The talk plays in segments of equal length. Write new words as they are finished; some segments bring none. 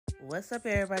What's up,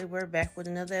 everybody? We're back with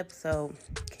another episode.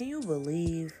 Can you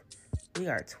believe we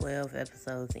are 12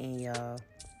 episodes in, y'all?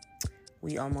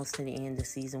 We almost to the end of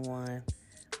season 1.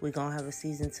 We're going to have a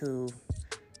season 2.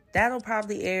 That'll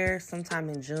probably air sometime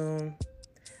in June.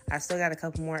 I still got a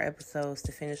couple more episodes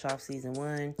to finish off season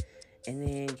 1. And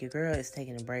then your girl is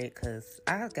taking a break because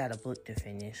I got a book to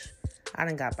finish. I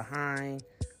done got behind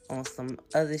on some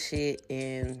other shit,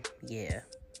 and yeah.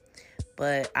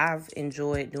 But I've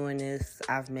enjoyed doing this.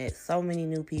 I've met so many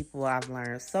new people. I've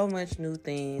learned so much new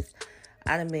things.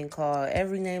 I done been called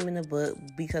every name in the book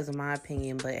because of my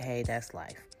opinion, but hey, that's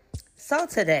life. So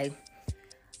today,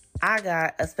 I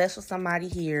got a special somebody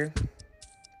here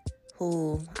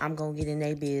who I'm going to get in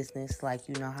their business, like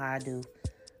you know how I do.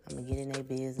 I'm going to get in their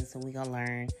business and we're going to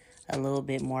learn a little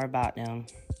bit more about them.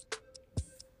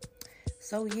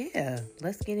 So yeah,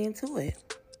 let's get into it.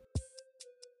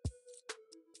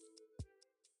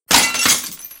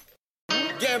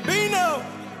 Gambeno!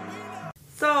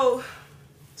 So,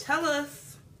 tell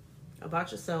us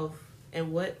about yourself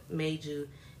and what made you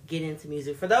get into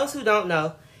music. For those who don't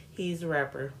know, he's a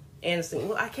rapper and a singer.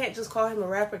 Well, I can't just call him a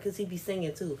rapper because he be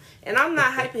singing too. And I'm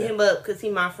not hyping him up because he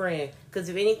my friend. Because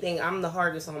if anything, I'm the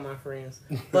hardest on my friends.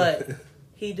 But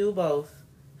he do both.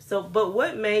 So, but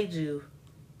what made you...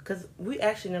 Because we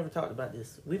actually never talked about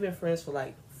this. We've been friends for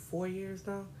like 4 years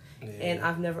now. Yeah. And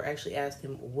I've never actually asked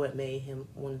him what made him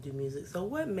want to do music. So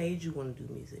what made you want to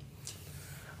do music?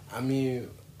 I mean,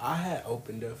 I had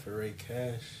opened up for Ray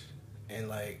Cash, and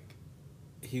like,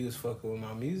 he was fucking with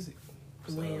my music.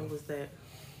 So, when was that?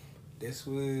 This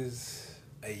was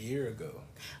a year ago.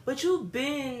 But you've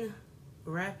been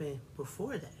rapping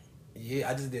before that. Yeah,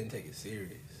 I just didn't take it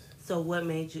serious. So what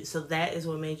made you... So that is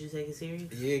what made you take it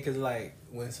serious? Yeah, because like,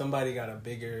 when somebody got a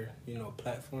bigger,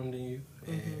 platform than you,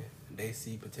 and they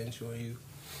see potential in you,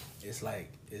 it's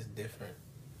like, it's different.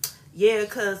 Yeah,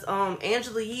 because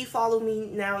Angela Yee followed me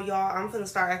now, y'all. I'm finna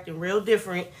start acting real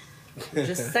different.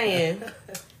 Just saying.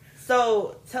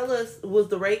 So, tell us, was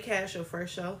the Ray Cash your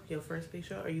first show? Your first big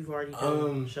show? Or you've already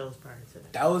done shows prior to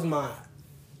that? That was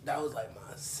like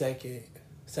my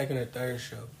second or third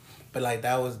show. But like,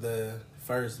 that was the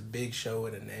first big show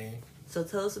with a name. So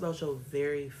tell us about your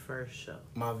very first show.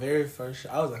 My very first show,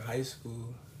 I was in high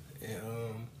school,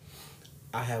 and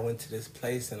I had went to this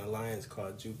place in Alliance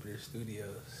called Jupiter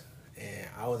Studios, and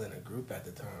I was in a group at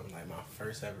the time, like my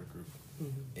first ever group,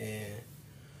 and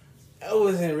I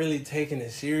wasn't really taking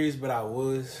it serious, but I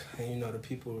was, and the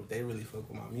people, they really fuck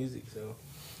with my music, so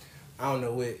I don't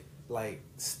know what like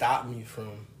stopped me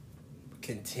from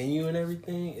continuing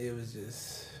everything. It was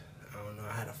just, I don't know,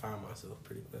 I had to find myself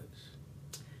pretty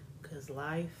much. Because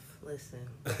life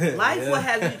will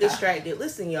have you distracted.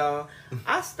 Listen, y'all,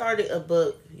 I started a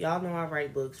book. Y'all know I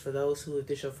write books. For those who, if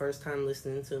this your first time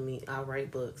listening to me, I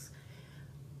write books.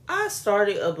 I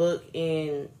started a book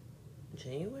in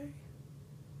January.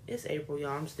 It's April,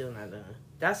 y'all. I'm still not done.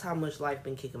 That's how much life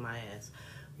been kicking my ass.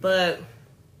 But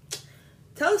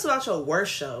tell us about your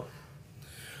worst show.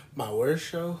 My worst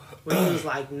show? Where you was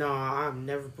like, nah, I'm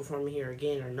never performing here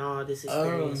again, or nah, this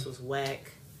experience was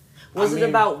whack. Tell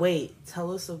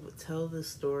the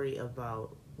story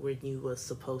about when you was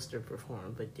supposed to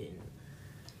perform but didn't.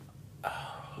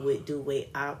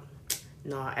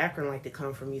 Akron like to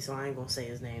come from you, so I ain't gonna say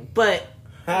his name. But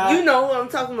you know what I'm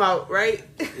talking about, right?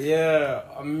 Yeah,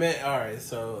 I meant, alright,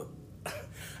 so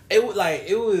it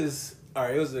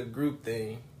was a group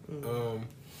thing. Mm-hmm.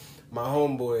 My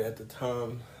homeboy at the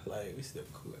time, like, we still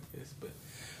cool, I guess, but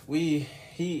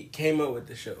he came up with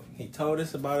the show. He told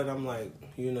us about it. I'm like,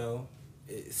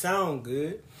 it sound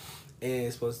good, and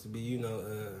it's supposed to be,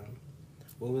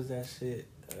 what was that shit?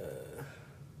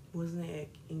 Wasn't it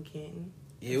in Canton?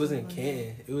 Yeah, it was in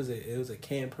Canton. It was a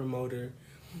Canton promoter.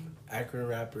 Akron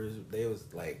rappers, they was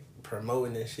like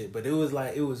promoting this shit, but it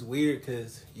was weird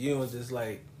because you don't just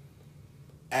like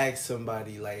ask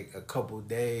somebody like a couple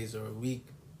days or a week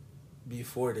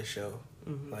before the show.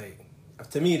 Like,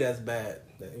 to me, that's bad.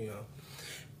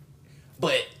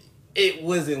 But it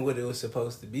wasn't what it was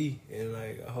supposed to be, and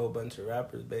like a whole bunch of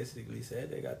rappers basically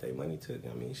said they got their money took.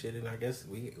 I mean, shit, and I guess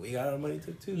we got our money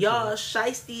took too. Y'all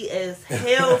shiesty as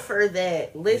hell for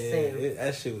that. Listen, yeah,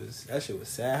 that shit was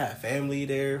sad. I had family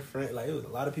there, friend, like it was a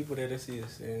lot of people there to see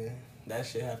us, and that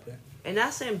shit happened. And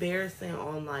that's embarrassing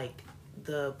on like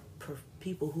the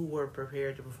people who were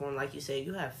prepared to perform. Like you said,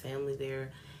 you have family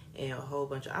there, and a whole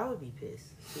bunch of. I would be pissed.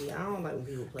 See, I don't like when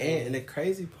people play. And the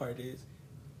crazy part is,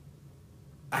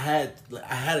 I had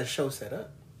a show set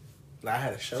up. Like, I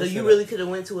had a show. So you really could have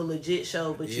went to a legit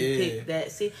show, but you picked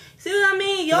that. See what I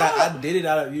mean, y'all? I did it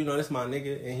out of this my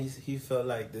nigga, and he felt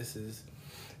like this is,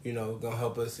 gonna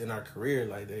help us in our career.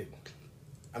 Like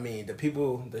I mean,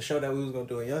 the show that we was gonna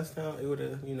do in Youngstown, it would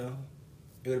have, it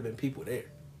would have been people there.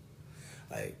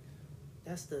 Like,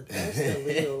 that's the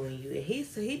Leo in you.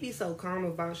 He be so calm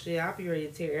about shit. I be ready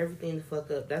to tear everything the fuck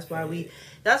up. That's why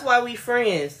we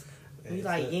friends. We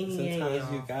like yin and yang.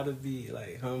 Sometimes you gotta be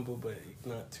like humble, but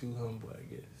not too humble, I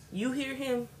guess. You hear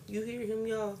him,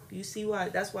 y'all. You see why?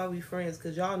 That's why we friends.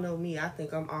 Cause y'all know me. I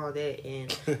think I'm all that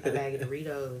and a bag of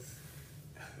Doritos.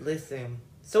 Listen.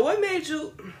 So what made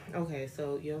you? Okay,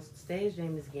 so your stage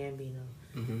name is Gambeno,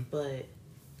 but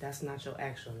that's not your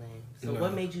actual name. So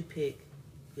what made you pick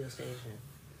your stage name?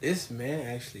 This man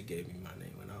actually gave me my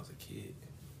name when I was a kid.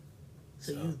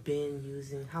 So you've been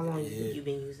using? How long have you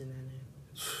been using that name?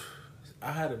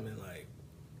 I had him in like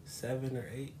 7 or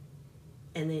 8.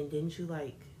 And then didn't you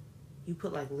you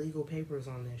put like legal papers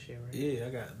on that shit, right? Yeah,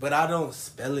 I got, but I don't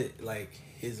spell it like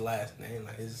his last name.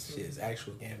 Like his shit is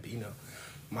actual Gambeno.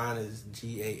 Mine is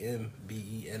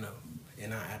Gambeno,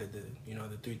 and I added the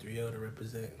 330 to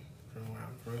represent from where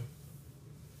I'm from.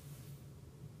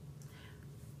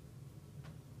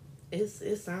 It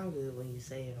sounds good when you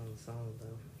say it on the song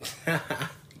though.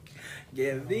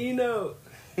 Gambeno.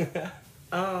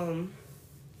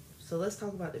 So let's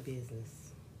talk about the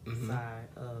business side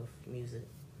of music.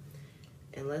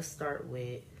 And let's start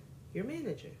with your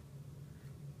manager.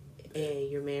 And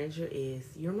your manager is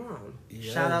your mom.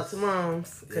 Yes. Shout out to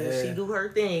moms, because she do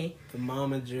her thing. The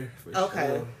momager, for sure.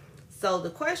 Okay. So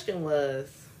the question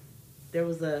was, there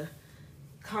was a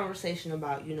conversation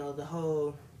about, the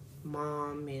whole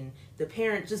mom and the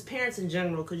parents in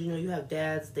general, because, you have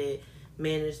dads that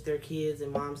manage their kids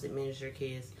and moms that manage their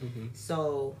kids.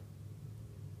 So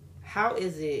how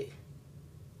is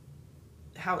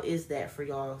that for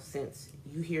y'all, since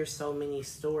you hear so many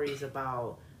stories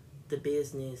about the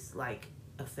business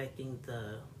affecting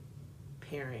the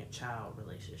parent-child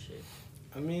relationship?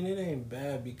 I mean, it ain't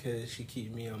bad because she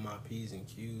keep me on my P's and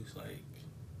Q's,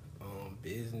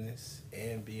 business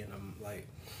and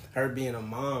her being a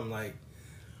mom,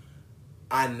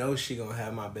 I know she gonna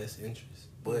have my best interest,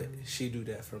 but she do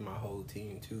that for my whole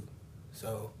team too.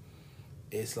 So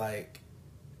it's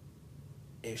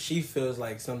if she feels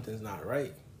like something's not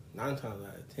right, 9 times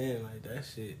out of 10, that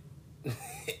shit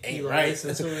ain't right.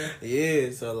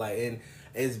 Yeah, so and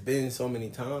it's been so many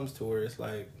times to where it's all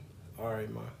right,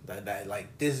 ma, that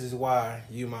this is why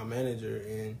you my manager,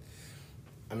 and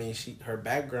I mean her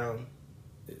background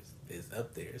is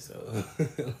up there, so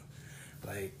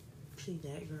she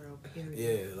that girl, period.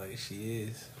 Yeah, she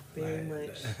is very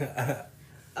much.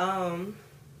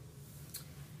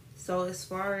 So as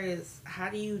far as how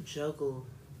do you juggle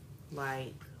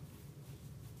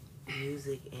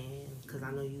music, and because I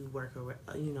know you work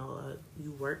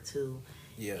you work too,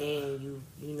 and you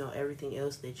everything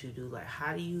else that you do,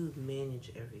 how do you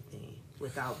manage everything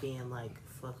without being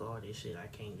fuck all this shit, I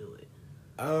can't do it?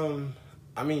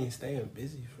 I mean, staying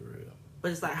busy for real,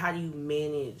 but it's how do you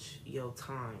manage your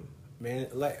time, man?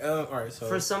 All right, so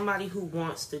for somebody who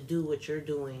wants to do what you're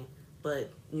doing,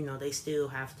 but they still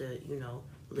have to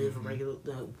live a regular,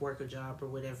 work a job or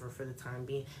whatever for the time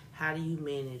being. How do you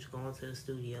manage going to the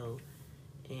studio?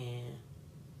 And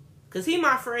because he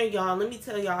my friend, y'all. Let me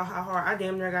tell y'all how hard I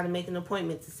damn near got to make an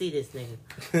appointment to see this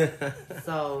nigga.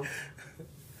 So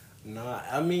nah,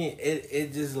 I mean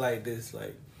it just like this.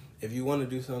 If you want to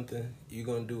do something, you're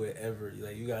gonna do it ever.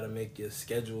 You gotta make your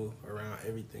schedule around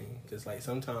everything. Cause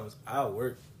sometimes I'll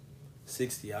work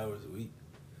 60 hours a week,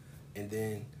 and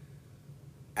then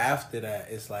after that,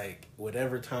 it's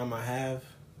whatever time I have,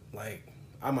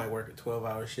 I might work a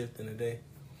 12-hour shift in a day.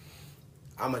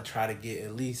 I'm going to try to get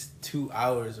at least 2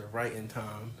 hours of writing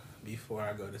time before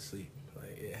I go to sleep.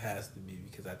 It has to be,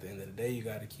 because at the end of the day, you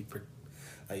got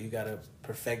to you got to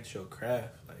perfect your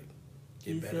craft.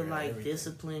 Do you feel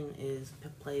discipline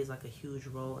plays a huge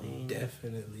role in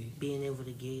definitely being able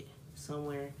to get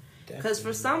somewhere? Because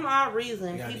for some odd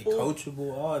reason, you people be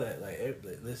coachable, all that.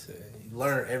 Listen, you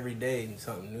learn every day and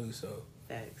something new. So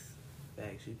facts.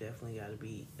 You definitely got to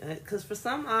be. Because for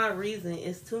some odd reason,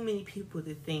 it's too many people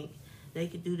that think they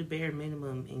could do the bare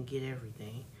minimum and get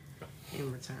everything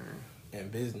in return. In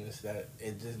business, that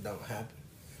it just don't happen.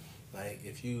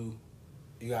 If you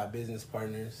got business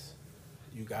partners,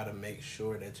 you got to make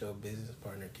sure that your business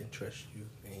partner can trust you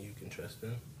and you can trust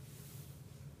them.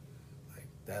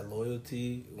 That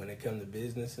loyalty when it comes to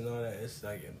business and all that, it's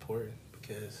important,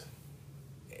 because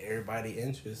everybody's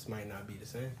interests might not be the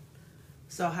same.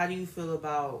 So how do you feel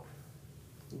about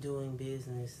doing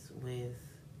business with,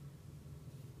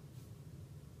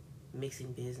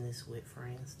 mixing business with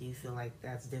friends? Do you feel like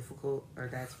that's difficult, or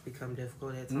that's become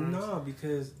difficult at times? No,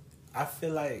 because I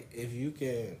feel if you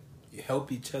can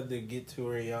help each other get to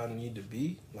where y'all need to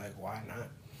be, why not?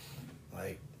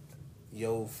 like,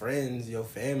 your friends, your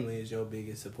family is your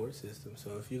biggest support system.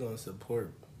 So if you're gonna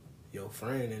support your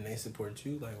friend and they support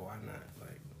you, like, why not?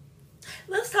 Like,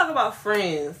 let's talk about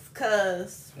friends,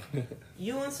 cause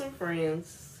you and some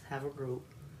friends have a group.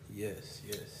 yes.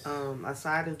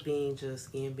 Aside of being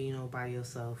just Gambeno by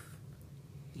yourself,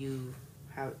 you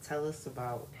tell us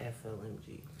about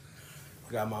FLMG.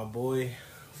 I got my boy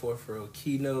 4th Row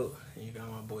Keynote, and you got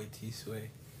my boy T Sway.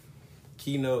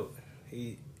 Keynote,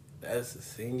 that's a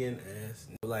singing ass,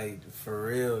 like, for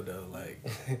real though, like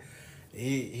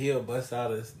he'll bust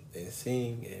out and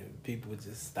sing and people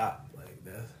just stop, like,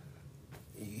 that's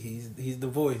he's the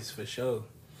voice for sure.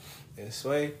 And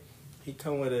Sway, he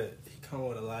come with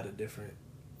a lot of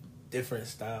different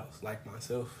styles, like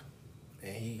myself,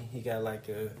 and he got like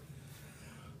a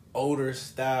older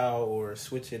style or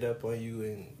switch it up on you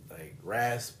and like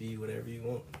raspy, whatever you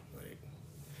want. Like,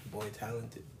 boy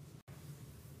talented.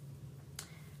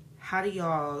 How do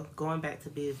y'all, going back to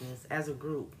business, as a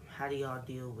group, how do y'all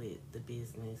deal with the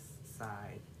business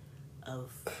side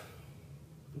of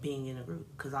being in a group?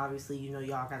 Because obviously, you know,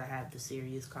 y'all got to have the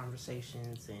serious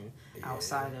conversations, and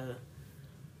outside of,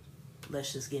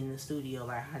 let's just get in the studio,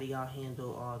 like, how do y'all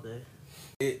handle all the...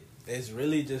 It's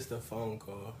really just a phone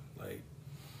call. Like,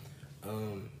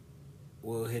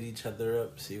 we'll hit each other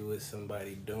up, see what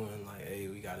somebody doing. Like, hey,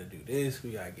 we got to do this.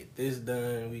 We got to get this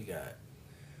done. We got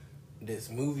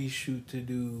this movie shoot to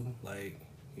do, like,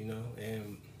 you know.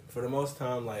 And for the most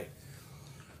time, like,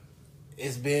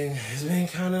 it's been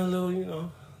kind of a little, you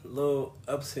know, little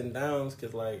ups and downs,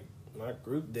 because like my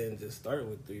group didn't just start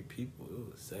with 3 people, it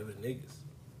was 7 niggas.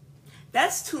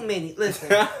 That's too many.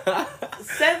 Listen,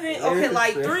 7, okay,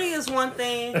 like 3 is one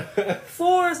thing,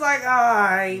 4 is like,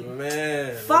 alright,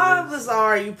 man, 5 is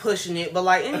alright, you pushing it, but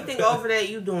like anything over that,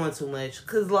 you doing too much,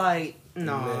 cause like,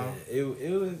 no. Man,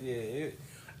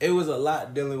 it was a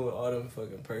lot dealing with all them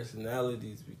fucking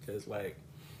personalities, because like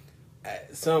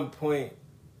at some point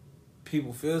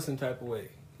people feel some type of way.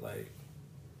 Like,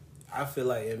 I feel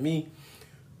like in me,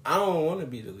 I don't want to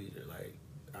be the leader. Like,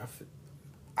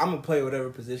 I'm gonna play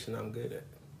whatever position I'm good at.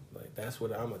 Like, that's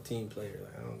what I'm a team player.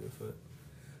 Like, I don't give a fuck.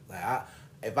 Like,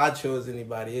 if I chose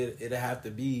anybody, it'd have to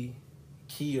be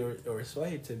Key or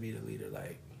Sway to be the leader.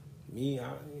 Like, me,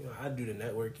 I do the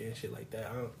networking and shit like that.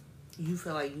 You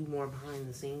feel like you more behind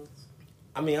the scenes?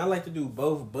 I mean, I like to do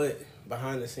both, but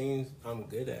behind the scenes, I'm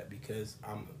good at, because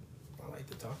I like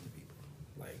to talk to people.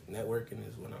 Like, networking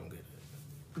is what I'm good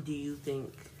at. Do you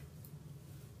think...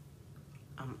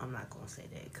 I'm not going to say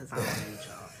that, because I don't need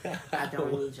y'all. I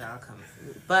don't need y'all coming for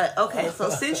me. But, okay, so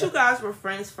since you guys were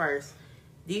friends first,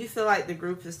 do you feel like the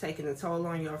group has taken a toll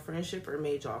on your friendship or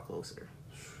made y'all closer?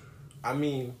 I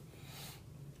mean,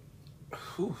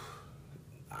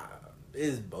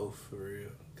 it's both, for real.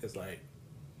 Because, like,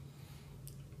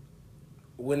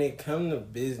 when it comes to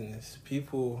business,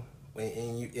 people,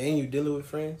 and you dealing with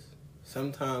friends,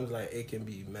 sometimes, like, it can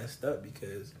be messed up,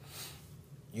 because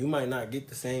you might not get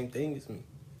the same thing as me.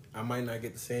 I might not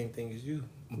get the same thing as you.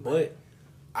 But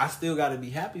I still got to be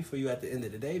happy for you at the end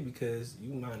of the day, because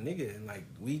you my nigga, and like,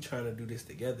 we trying to do this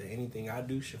together. Anything I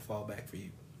do should fall back for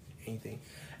you. Anything,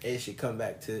 it should come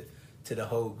back to the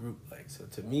whole group. Like, so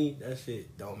to me, that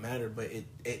shit don't matter, but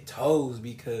it tolls,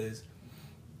 because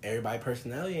everybody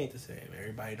personality ain't the same.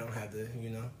 Everybody don't have the,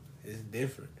 you know, it's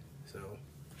different. So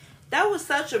that was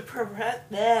such a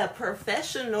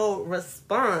professional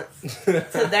response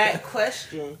to that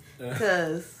question,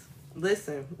 because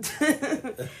listen.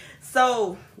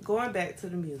 So, going back to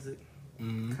the music,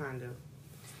 kind of.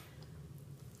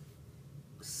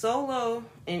 Solo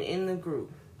and in the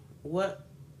group, what,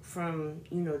 from,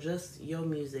 you know, just your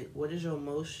music, what is your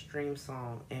most streamed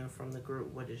song? And from the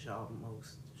group, what is your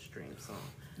most streamed song?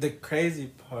 The crazy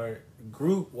part,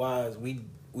 group-wise, we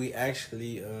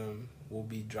actually will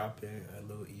be dropping a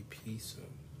little EP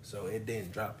soon. So, it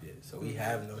didn't drop yet. So, we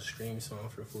have no stream song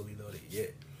for Fully Loaded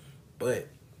yet. But...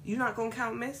 You not gonna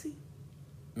count Messy?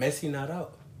 Messy not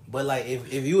out. But like,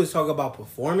 if you was talking about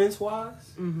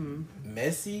performance-wise,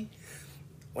 Messy,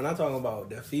 when I'm talking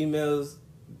about the females,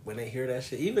 when they hear that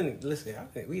shit, even, listen, I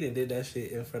think we done did that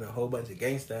shit in front of a whole bunch of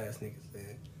gangsta-ass niggas,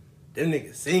 man. Them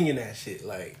niggas singing that shit,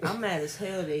 like... I'm mad as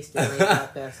hell they still ain't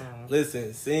got that song.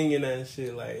 Listen, singing that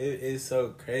shit, like, it's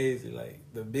so crazy. Like,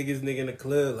 the biggest nigga in the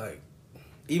club, like,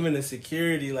 even the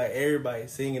security, like, everybody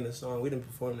singing the song. We done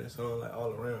performed that song, like,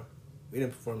 all around. We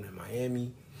done performed in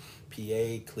Miami,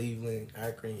 PA, Cleveland,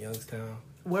 Akron, Youngstown.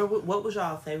 What was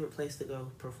y'all favorite place to go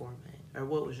perform at? Or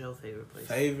what was your favorite place?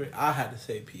 Favorite? I had to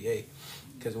say PA.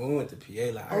 Because when we went to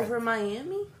PA, like... Over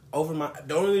Miami?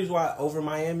 The only reason why over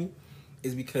Miami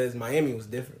is because Miami was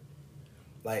different.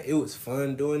 Like, it was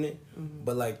fun doing it,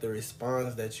 but, like, the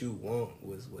response that you want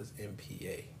was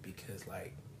MPA. Because,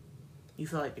 like... You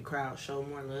feel like the crowd showed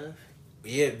more love?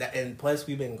 Yeah, and plus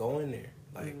we've been going there.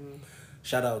 Like,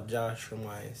 shout out Josh from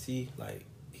YNC. Like,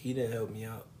 he didn't help me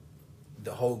out,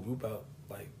 the whole group out,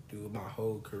 like, through my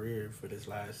whole career for this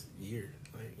last year.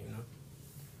 Like, you know?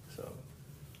 So,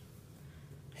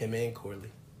 him and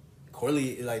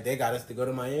Corley, like, they got us to go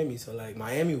to Miami. So, like,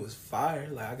 Miami was fire.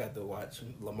 Like, I got to watch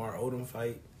Lamar Odom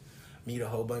fight, meet a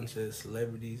whole bunch of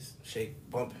celebrities,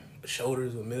 bump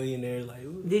shoulders with millionaires. Like,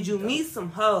 ooh, did you meet some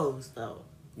hoes, though?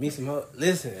 Meet some hoes?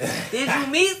 Listen. Did you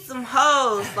meet some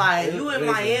hoes? Like, you in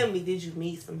Miami, did you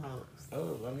meet some hoes?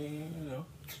 Oh, I mean, you know.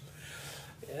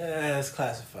 Yeah, it's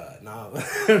classified. Nah,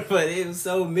 but it was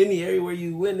so many everywhere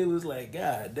you went. It was like,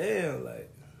 God damn, like.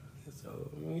 So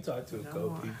when we talk to a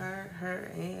couple people,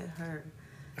 her, and her.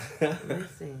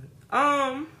 Listen,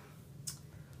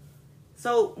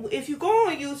 so if you go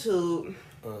on YouTube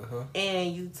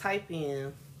and you type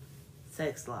in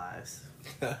 "sex lives,"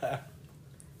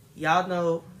 y'all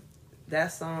know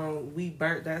that song. We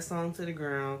burnt that song to the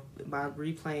ground by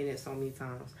replaying it so many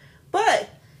times. But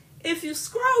if you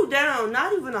scroll down,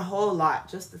 not even a whole lot,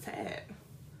 just a tad,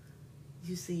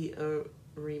 you see a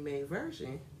remade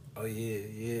version. Oh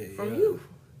yeah. From you.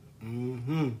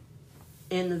 Mm-hmm.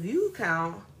 And the view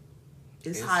count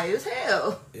is high as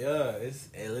hell. Yeah, it's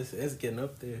getting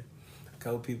up there. A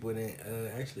couple people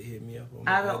that actually hit me up on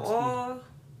my Out of IG. all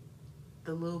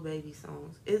the Lil Baby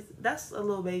songs, that's a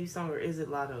Lil Baby song or is it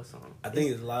Lotto's song? I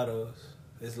think it's Lotto's.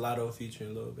 It's Lotto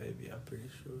featuring Lil Baby. I'm pretty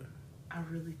sure. I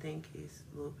really think it's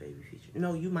Lil Baby feature.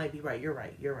 No, you might be right. You're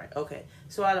right. Okay.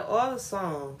 So out of all the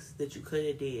songs that you could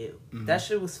have did, that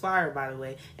shit was fire, by the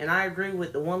way. And I agree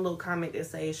with the one little comment that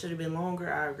say it should have been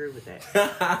longer. I agree with that.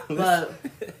 But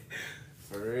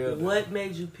for real, what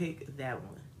made you pick that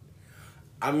one?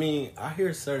 I mean, I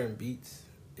hear certain beats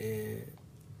and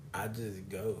I just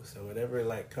go. So whatever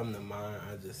like come to mind,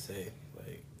 I just say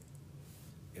like.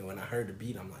 And when I heard the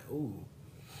beat, I'm like, ooh.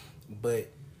 But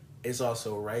it's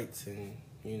also rights and,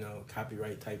 you know,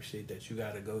 copyright type shit that you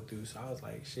got to go through. So I was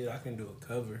like, shit, I can do a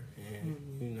cover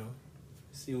and, you know,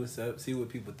 see what's up, see what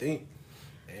people think.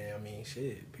 And, I mean,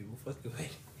 shit, people fucking with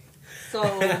it. So,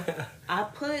 I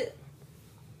put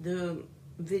the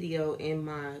video in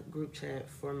my group chat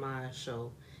for my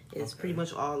show. It's pretty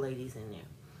much all ladies in there.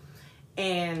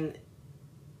 And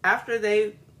after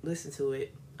they listened to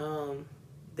it,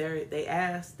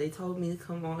 they told me to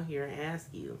come on here and ask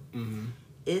you.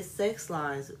 Is Sex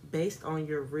Lies based on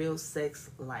your real sex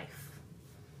life?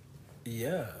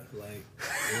 Yeah, like,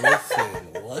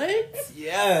 listen, what?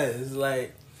 Yeah, it's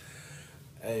like,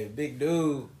 hey, big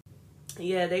dude.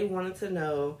 Yeah, they wanted to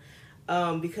know,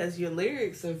 because your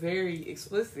lyrics are very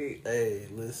explicit. Hey,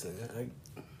 listen.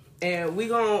 And I'm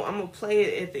gonna play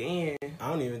it at the end. I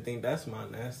don't even think that's my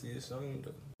nastiest song,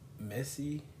 though.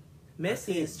 Messy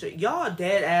is y'all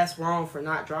dead ass wrong for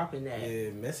not dropping that. Yeah,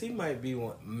 Messy might be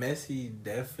one. Messy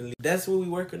definitely. That's what we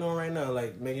working on right now.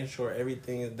 Like making sure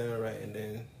everything is done right, and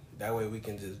then that way we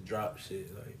can just drop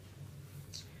shit like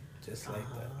just like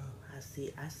that.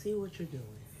 I see what you're doing.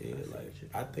 Yeah,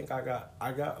 I think I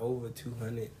got over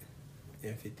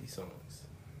 250 songs.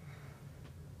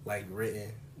 Like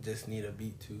written, just need a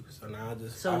beat too. So now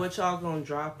what y'all gonna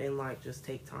drop and like just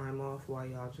take time off while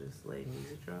y'all just let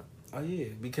music drop? Oh yeah,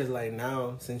 because like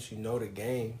now since you know the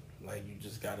game, like you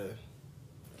just gotta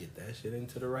get that shit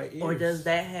into the right ears. Or does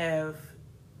that have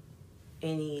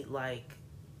any like?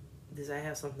 Does that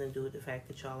have something to do with the fact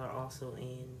that y'all are also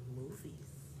in movies?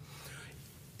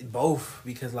 Both,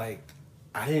 because like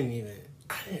I didn't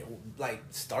like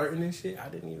starting and shit. I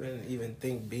didn't even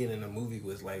think being in a movie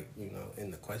was like, you know,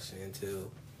 in the question until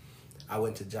I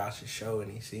went to Josh's show and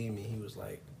he seen me. He was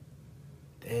like,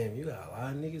 damn, you got a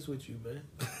lot of niggas with you, man.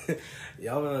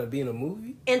 Y'all wanna be in a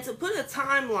movie? And to put a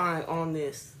timeline on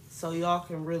this so y'all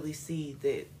can really see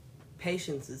that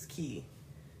patience is key.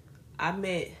 I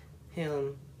met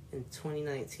him in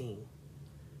 2019.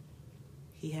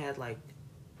 He had like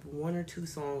 1 or 2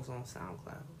 songs on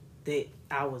SoundCloud that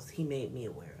he made me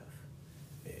aware of.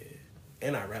 Yeah.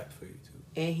 And I rapped for you too.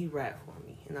 And he rapped for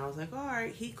me. And I was like,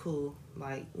 alright, he cool.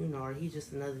 Like, you know, or he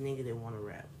just another nigga that wanna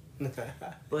rap.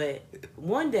 But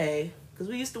one day, because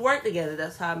we used to work together,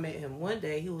 that's how I met him. One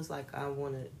day he was like, I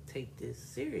want to take this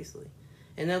seriously.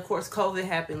 And then of course COVID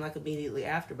happened like immediately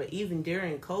after, but even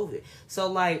during COVID.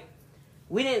 So like,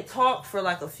 we didn't talk for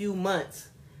like a few months.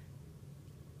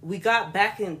 We got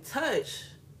back in touch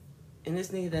and this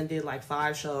nigga done did like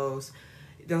 5 shows.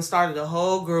 Done started a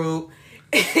whole group.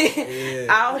 Yeah.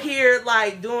 Out here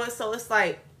like doing, so it's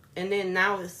like, and then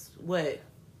now it's what?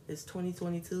 It's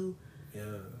 2022? Yeah.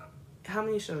 How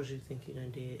many shows you think you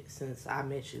done did since I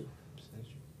met you?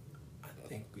 I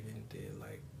think we did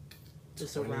like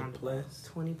just 20 around plus.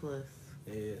 20 plus.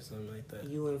 Yeah, something like that.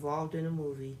 You involved in a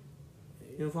movie.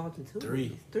 Yeah. You involved in 3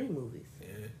 movies. 3 movies.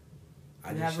 Yeah.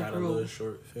 I just shot a little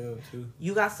short film too.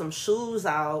 You got some shoes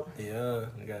out. Yeah,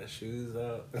 I got shoes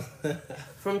out.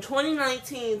 From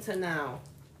 2019 to now.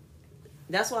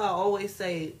 That's why I always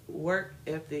say work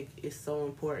ethic is so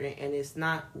important, and it's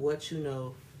not what you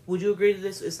know. Would you agree to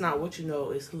this? It's not what you know,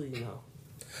 it's who you know.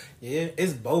 Yeah,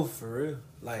 it's both for real.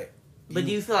 Like, but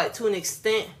do you feel like to an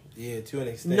extent? Yeah, to an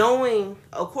extent. Knowing,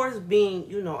 of course,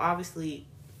 being, obviously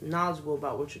knowledgeable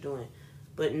about what you're doing,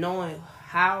 but knowing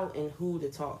how and who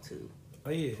to talk to. Oh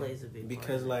yeah, plays a big part.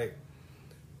 Because like,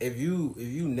 if you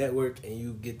network and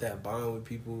you get that bond with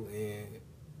people, and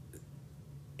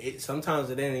sometimes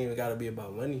it ain't even gotta be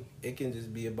about money. It can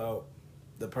just be about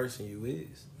the person you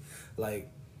is.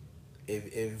 Like,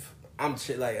 if I'm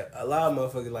like a lot of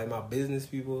motherfuckers, like my business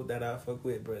people that I fuck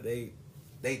with, bro, they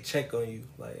check on you,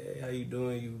 like, hey, how you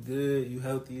doing? You good? You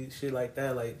healthy? Shit like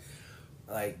that. Like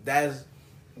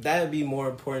that'd be more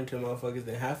important to motherfuckers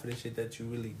than half of the shit that you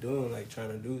really doing, like trying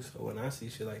to do. So when I see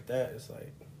shit like that, it's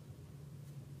like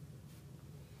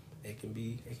it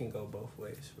can go both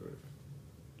ways for real.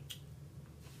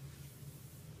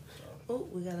 So. Oh,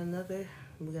 we got another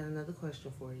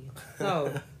question for you.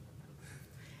 So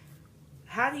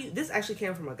this actually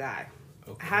came from a guy.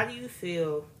 Okay. How do you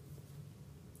feel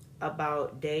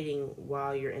about dating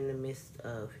while you're in the midst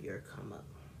of your come up?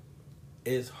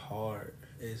 It's hard.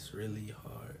 It's really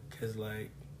hard. Because,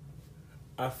 like,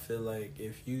 I feel like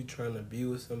if you trying to be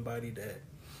with somebody that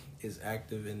is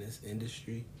active in this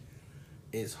industry,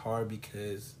 it's hard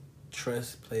because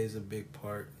trust plays a big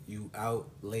part. You out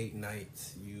late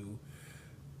nights.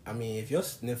 If your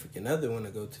significant other want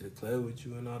to go to the club with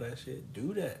you and all that shit,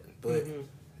 do that. But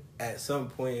at some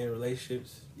point in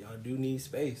relationships, y'all do need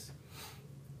space.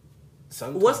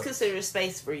 Sometimes. What's considered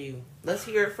space for you? Let's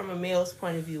hear it from a male's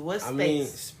point of view. What's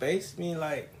space? Space mean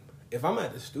like if I'm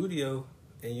at the studio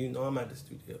and you know I'm at the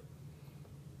studio.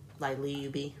 Like leave you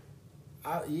be?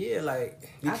 Yeah, like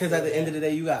because at the end of the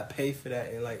day you gotta pay for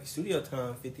that, and like studio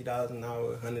time $50 an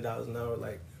hour, $100 an hour,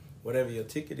 like whatever your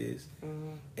ticket is,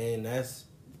 and that's.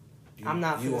 I'm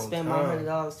not gonna spend my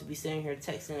 $100 to be sitting here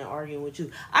texting and arguing with you.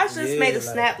 I just made a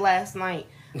snap last night.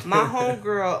 My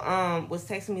homegirl was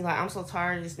texting me like, I'm so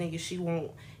tired of this nigga.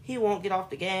 He won't get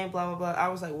off the game, blah, blah, blah. I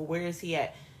was like, well, where is he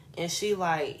at? And she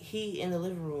like, he in the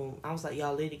living room. I was like,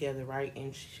 y'all live together, right?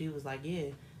 And she was like, yeah.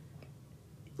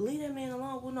 Leave that man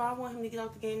alone. Well, no, I want him to get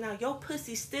off the game now. Your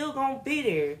pussy still gonna be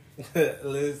there.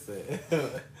 Listen.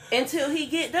 Until he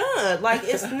get done. Like,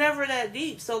 it's never that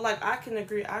deep. So, like, I can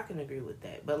agree with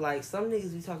that. But, like, some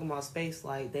niggas be talking about space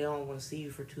like they don't want to see you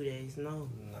for 2 days. No.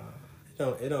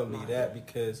 Nah. It don't be that,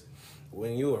 because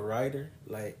when you a writer,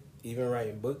 like, even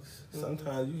writing books,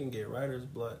 sometimes you can get writer's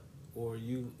block, or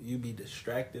you be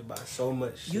distracted by so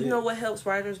much shit. You know what helps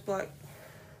writer's block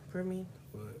for me?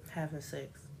 What? Having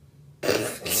sex.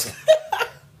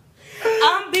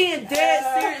 I'm being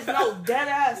dead serious. No, dead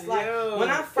ass. Like, when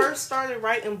I first started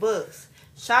writing books,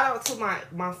 shout out to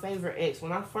my favorite ex.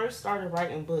 When I first started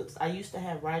writing books, I used to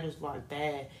have writer's block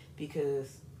bad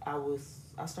because I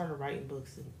started writing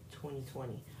books in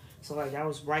 2020. So, like, I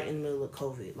was right in the middle of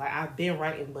COVID. Like, I've been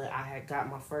writing, but I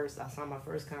signed my first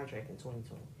contract in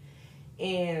 2020.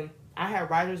 And I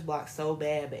had writer's block so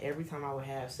bad, but every time I would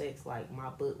have sex, like, my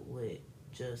book would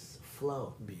just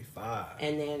flow. Be fine.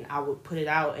 And then I would put it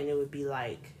out, and it would be,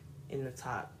 like, in the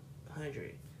top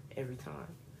 100 every time.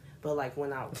 But, like,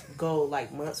 when I go,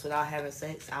 like, months without having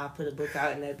sex, I'll put a book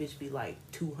out, and that bitch be, like,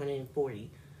 240.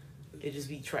 It just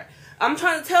be trash. I'm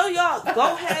trying to tell y'all,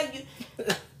 go ahead.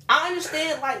 I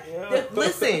understand, like,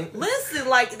 listen,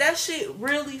 like, that shit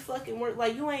really fucking work.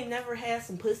 Like, you ain't never had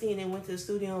some pussy and then went to the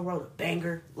studio and wrote a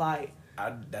banger. Like,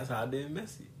 that's how I did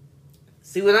Messy.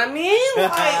 See what I mean?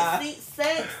 Like,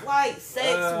 sex,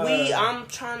 weed. I'm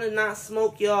trying to not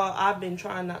smoke, y'all. I've been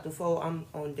trying not to fold. I'm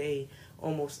on day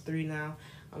almost 3 now.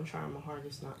 I'm trying my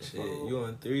hardest not to fold. You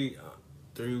on 3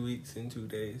 weeks and 2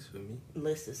 days for me.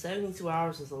 Listen, 72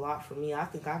 hours is a lot for me. I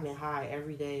think I've been high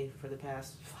every day for the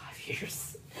past 5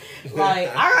 years. Like,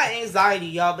 I got anxiety,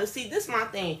 y'all. But see, this is my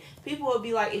thing. People will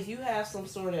be like, if you have some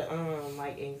sort of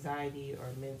like anxiety or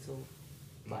mental,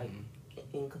 like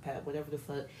incompatible, whatever the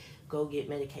fuck, go get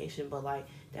medication. But like,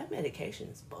 that medication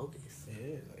is bogus.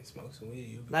 Yeah, like smoke some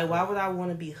weed. Like, why would I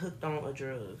want to be hooked on a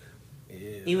drug?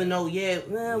 Yeah. Even though,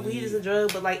 weed is a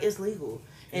drug, but like, it's legal.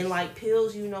 And like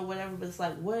pills, whatever. But it's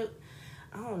like, what?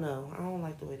 I don't know. I don't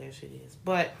like the way that shit is.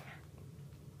 But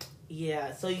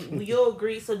yeah, so you'll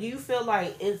agree. So do you feel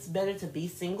like it's better to be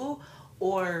single,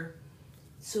 or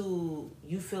to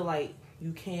you feel like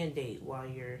you can date while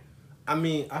you're... I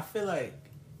mean, I feel like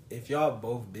if y'all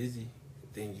both busy,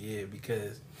 then yeah,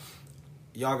 because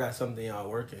y'all got something y'all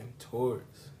working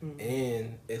towards. Mm-hmm.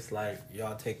 And it's like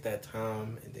y'all take that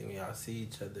time, and then when y'all see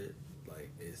each other,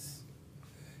 like it's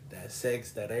that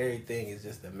sex, that everything is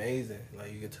just amazing.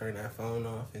 Like you can turn that phone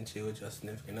off and chill with your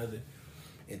significant other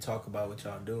and talk about what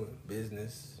y'all doing,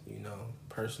 business, you know,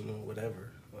 personal,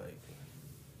 whatever. Like,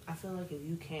 I feel like if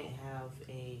you can't have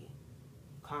a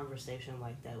conversation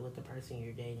like that with the person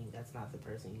you're dating, that's not the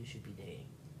person you should be dating.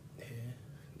 Yeah.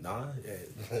 Nah,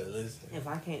 yeah. Listen. If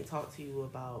I can't talk to you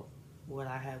about what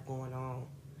I have going on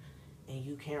and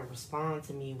you can't respond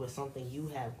to me with something you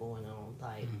have going on,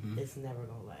 like, it's never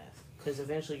gonna last. Because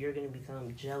eventually you're gonna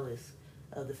become jealous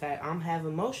of the fact I'm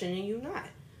having motion and you not.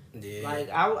 Yeah. Like,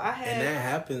 I have... And that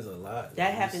happens a lot.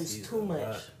 That happens too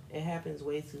much. It happens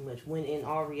way too much. When in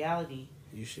all reality...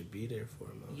 You should be there for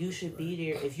him. You should be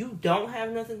there. If you don't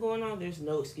have nothing going on, there's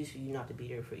no excuse for you not to be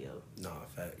there for your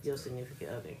facts. Your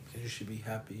significant other. You should be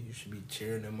happy. You should be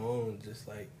cheering them on. Just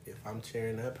like if I'm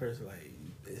cheering that person, like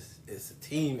it's a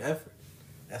team effort.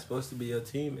 That's supposed to be your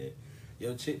teammate.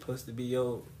 Your chick supposed to be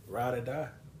your ride or die.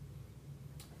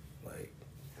 Like,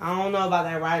 I don't know about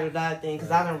that ride or die thing because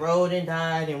I done rode and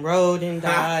died and rode and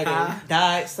died and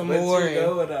died some but more. You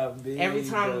know what I mean, every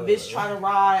time a bitch try to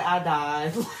ride, I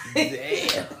died.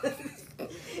 Damn.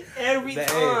 Every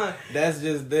time. That's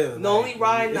just them. The only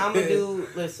riding I'ma do,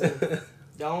 listen,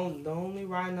 the only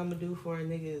riding I'ma do for a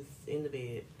nigga is in the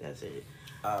bed. That's it.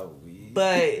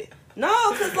 But no,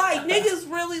 cause like niggas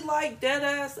really like dead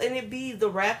ass, and it be the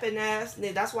rapping ass.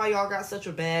 That's why y'all got such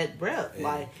a bad rep. Hey,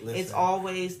 like listen. It's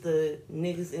always the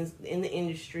niggas in the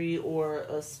industry or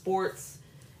a sports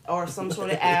or some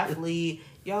sort of athlete.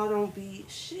 Y'all don't be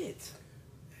shit.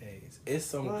 Hey, it's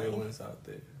some good ones out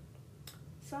there.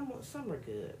 Some are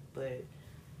good, but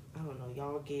I don't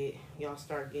know. Y'all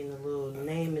start getting a little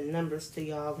name and numbers to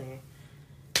y'all, and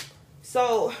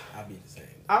so I'll be the same.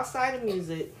 Outside of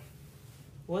music,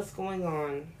 what's going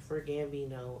on for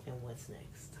Gambeno and what's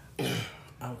next?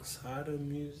 Outside of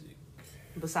music,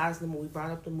 besides the movie, we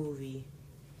brought up the movie.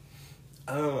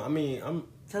 I mean,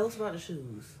 tell us about the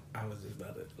shoes. I was just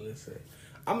about to listen.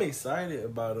 I'm excited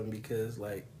about them because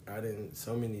like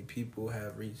so many people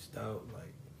have reached out,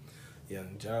 like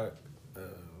Young Jock,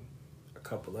 a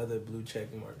couple other blue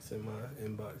check marks in my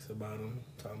inbox about them,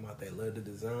 talking about they love the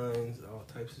designs, all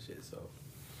types of shit. So,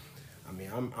 I mean,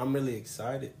 I'm really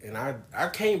excited, and I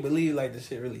can't believe like this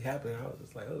shit really happened. I was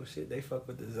just like, oh shit, they fuck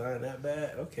with the design that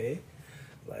bad? Okay,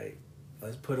 like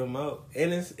let's put them out.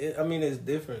 And it's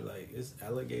different. Like it's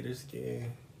alligator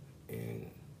skin, and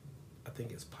I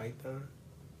think it's python,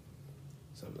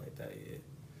 something like that. Yeah.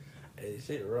 It's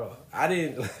shit raw. I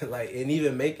didn't like, and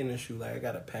even making the shoe, like I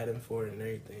got a patent for it and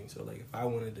everything. So like, if I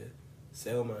wanted to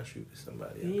sell my shoe to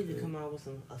somebody, you need to come out with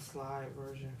a slide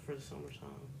version for the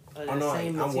summertime.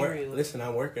 Same material. Listen,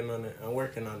 I'm working on it. I'm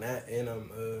working on that, and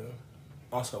I'm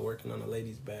also working on a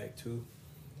ladies bag too.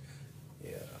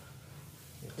 Yeah,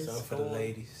 something for the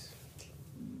ladies.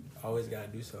 Always gotta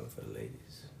do something for the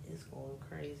ladies. It's going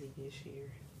crazy this year.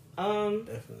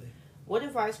 Definitely. What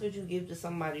advice would you give to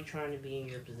somebody trying to be in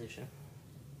your position?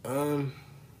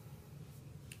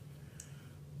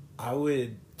 I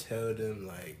would tell them,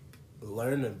 like,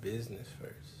 learn a business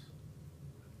first.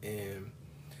 And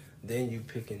then you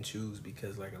pick and choose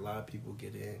because, like, a lot of people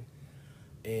get in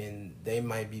and they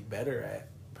might be better at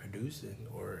producing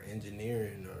or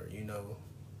engineering or, you know,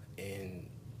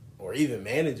 or even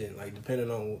managing, like, depending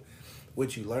on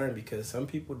what you learn, because some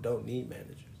people don't need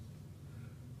managers.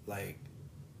 Like,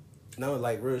 no,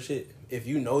 like real shit. If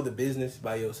you know the business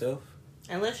by yourself,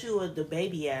 unless you the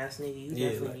baby ass nigga, you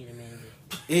definitely need a manager.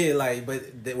 Yeah, like,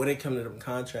 but when it comes to them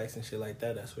contracts and shit like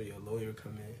that, that's where your lawyer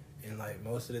come in. And like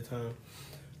most of the time,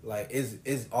 like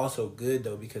it's also good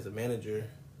though because a manager,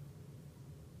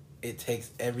 it takes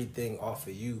everything off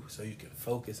of you so you can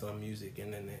focus on music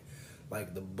and then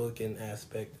like the booking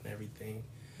aspect and everything.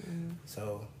 Mm-hmm.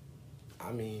 So,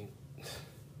 I mean,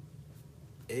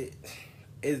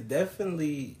 it's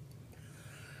definitely.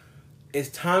 It's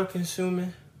time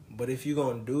consuming, but if you're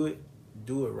gonna do it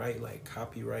right. Like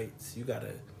copyrights, you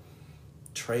gotta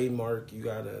trademark, you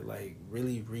gotta like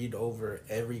really read over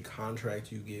every contract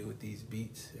you get with these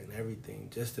beats and everything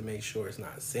just to make sure it's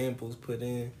not samples put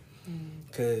in.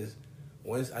 Because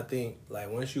once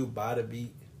you buy the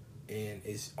beat and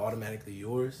it's automatically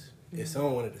yours, if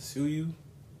someone wanted to sue you,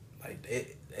 like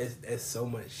it's so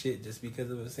much shit just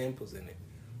because of the samples in it.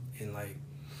 And like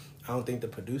I don't think the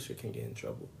producer can get in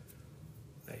trouble.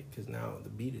 Like, cause now the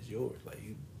beat is yours. Like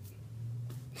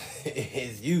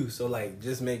is you. So like,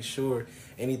 just make sure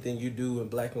anything you do in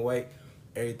black and white,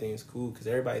 everything's cool. Because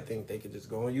everybody think they could just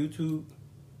go on YouTube,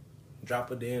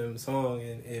 drop a damn song,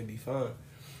 and it'd be fine.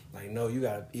 Like, no, you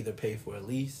gotta either pay for a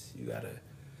lease, you gotta,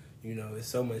 you know, it's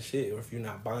so much shit. Or if you're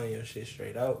not buying your shit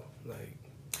straight out, like.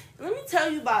 Let me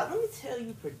tell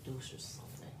you producers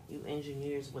something, you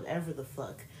engineers, whatever the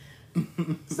fuck.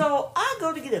 So I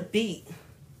go to get a beat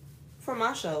for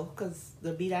my show, because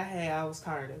the beat I had, I was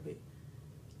tired of it.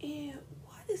 And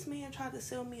why this man tried to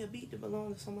sell me a beat that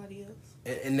belonged to somebody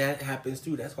else? And that happens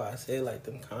too. That's why I say, like,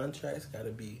 them contracts gotta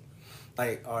be,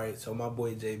 like, all right. So my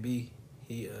boy JB,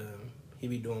 he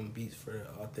be doing beats for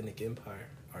the Authentic Empire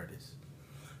artists,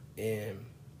 and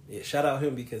yeah, shout out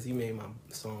him because he made my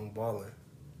song Ballin'.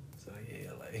 So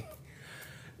yeah, like,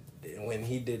 when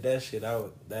he did that shit,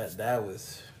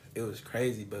 it was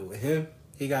crazy. But with him,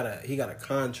 he got a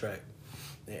contract,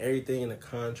 and everything in the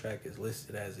contract is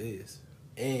listed as is,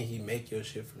 and he make your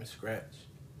shit from scratch.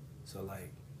 So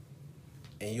like,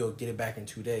 and you'll get it back in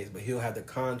 2 days. But he'll have the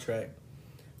contract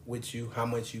with you, how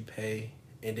much you pay,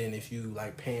 and then if you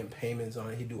like paying payments on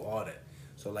it, he do all that.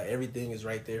 So like, everything is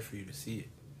right there for you to see it.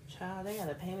 Child, they got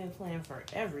a payment plan for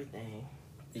everything.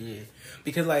 Yeah,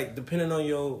 because like, depending on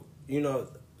your, you know,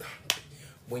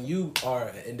 when you are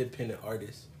an independent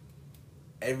artist,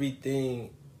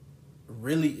 everything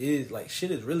really is like, shit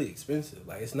is really expensive.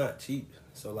 Like, it's not cheap.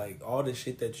 So like, all the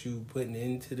shit that you putting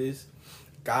into this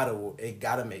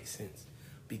gotta make sense,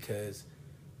 because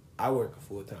I work a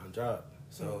full-time job.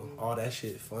 So all that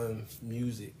shit, fun,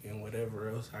 music, and whatever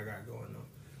else I got going on.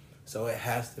 So it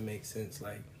has to make sense.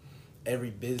 Like,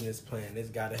 every business plan, it's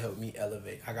got to help me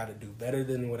elevate. I got to do better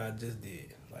than what I just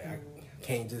did. Like, I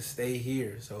can't just stay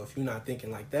here. So if you're not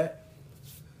thinking like that,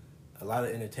 a lot of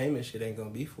entertainment shit ain't going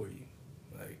to be for you.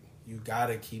 Like, you got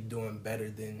to keep doing better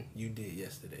than you did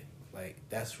yesterday. Like,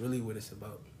 that's really what it's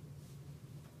about,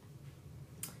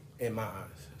 in my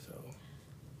eyes. So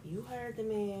you heard the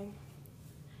man.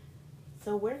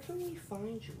 So where can we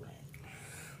find you at?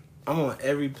 I'm on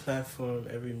every platform,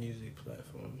 every music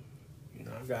platform. You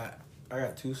know, I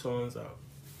got 2 songs out.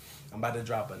 I'm about to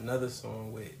drop another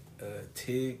song with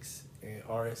Tiggs and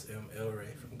RSM El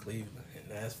Ray from Cleveland, and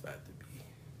that's about to be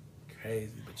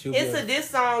crazy. But it's a diss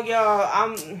song, y'all.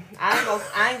 I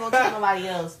ain't gonna tell nobody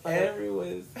else, but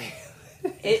everyone's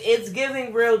it's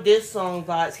giving real diss song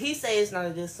vibes. He say it's not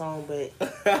a diss song, but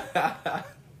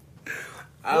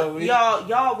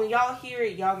y'all when y'all hear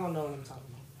it, y'all gonna know what I'm talking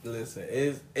about. Listen,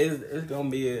 it's gonna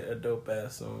be a dope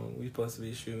ass song. We supposed to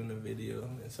be shooting a video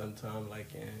and sometime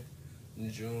like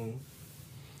in June,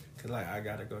 cause like, I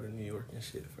gotta go to New York and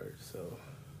shit first. So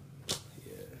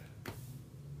yeah.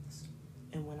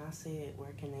 And when I said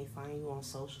where can they find you on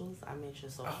socials, I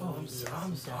mentioned social. Oh,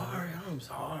 I'm sorry.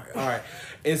 All right,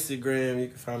 Instagram, you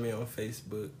can find me on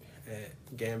Facebook at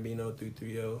Gambeno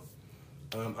 330.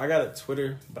 I got a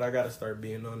Twitter, but I gotta start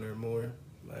being on there more.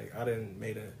 Like, I done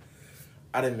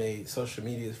made social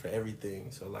medias for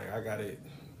everything. So like, I got it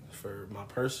for my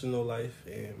personal life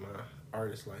and my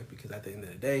artist life, because at the end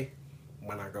of the day,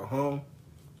 when I go home,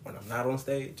 when I'm not on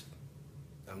stage,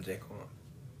 I'm Jake Horn.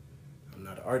 I'm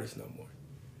not an artist no more.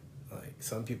 Like,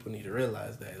 some people need to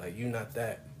realize that. Like, you're not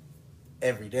that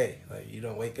every day. Like, you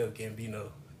don't wake up Gambeno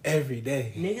every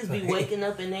day. Niggas be waking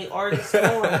up in they artist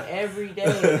form every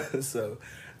day. So,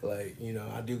 like, you know,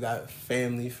 I do got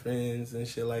family, friends, and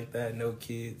shit like that. No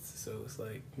kids. So it's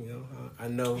like, you know, I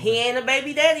know. He ain't a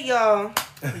baby daddy, y'all.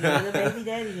 He ain't a baby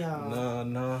daddy, y'all.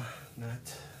 No,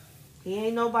 not. He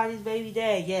ain't nobody's baby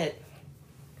dad yet.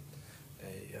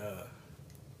 Hey,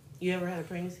 you ever had a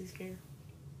pregnancy scare?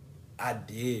 I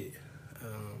did.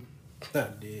 I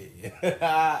did,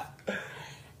 yeah.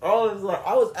 I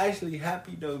was actually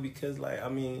happy, though, because, like, I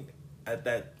mean, at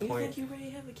that point. You think you ready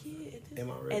to have a kid?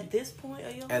 Am I ready? At this point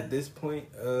of your life? At this point,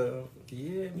 yeah.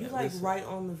 You like right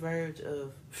on the verge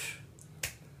of.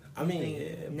 I mean,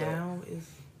 yeah. Now is.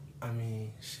 I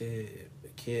mean, shit. A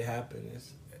kid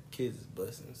happens. Kids is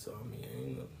blessings. So I mean,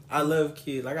 you know, I love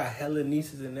kids. I got hella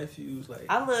nieces and nephews. Like,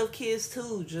 I love kids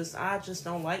too. I just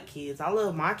don't like kids. I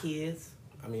love my kids.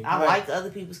 I mean, I like other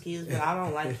people's kids, but I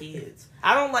don't like kids.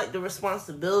 I don't like the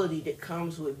responsibility that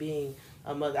comes with being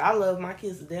a mother. I love my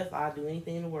kids to death. I'll do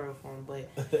anything in the world for them, but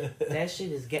that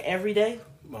shit is every day.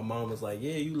 My mom was like,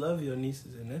 "Yeah, you love your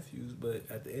nieces and nephews, but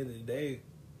at the end of the day,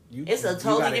 it's a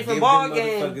totally different give ball them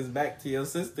game. Motherfuckers back to your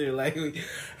sister, like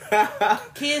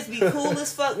kids be cool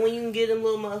as fuck when you can get them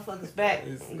little motherfuckers back.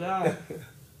 God,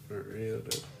 for real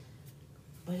though.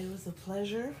 But it was a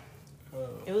pleasure.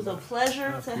 It was a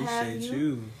pleasure to have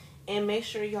you. And make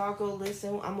sure y'all go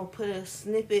listen. I'm gonna put a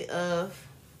snippet of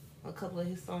a couple of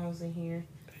his songs in here.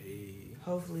 Hey.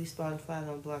 Hopefully Spotify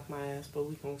don't block my ass, but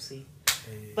we gonna see.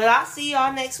 Hey. But I'll see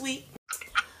y'all next week.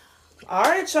 All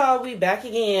right, y'all, we back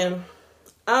again.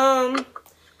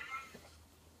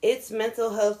 It's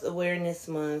Mental Health Awareness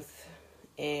Month,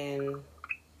 and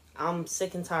I'm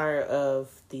sick and tired of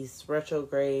these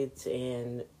retrogrades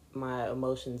and my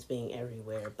emotions being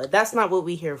everywhere. But that's not what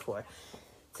we're here for.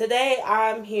 Today,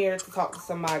 I'm here to talk to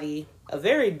somebody, a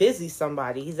very busy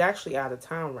somebody. He's actually out of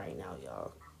town right now,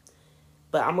 y'all.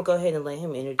 But I'm going to go ahead and let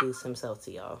him introduce himself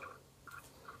to y'all.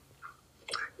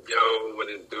 Yo, what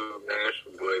it do, man? It's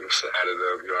your boy, Mr. Added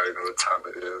Up. You already know what time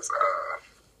it is.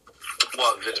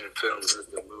 Walt Vision Films is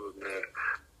the movement.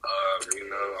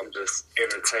 I'm just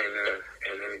entertaining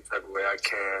in any type of way I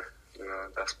can.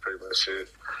 That's pretty much it.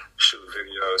 Shoot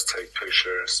videos, take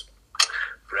pictures,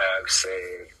 rap,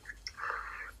 sing,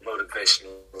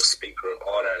 motivational speaker,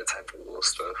 all that type of little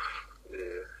stuff.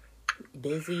 Yeah.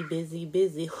 Busy, busy,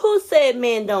 busy. Who said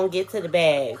men don't get to the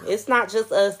bag? It's not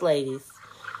just us ladies.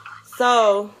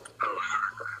 So,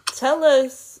 tell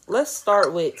us, let's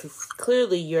start with, because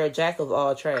clearly you're a jack of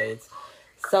all trades.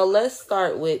 So let's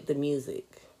start with the music.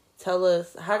 Tell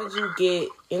us, how did you get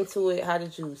into it? How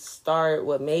did you start?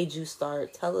 What made you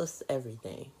start? Tell us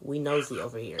everything. We nosy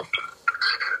over here.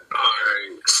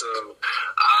 Alright, so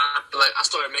I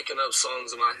started making up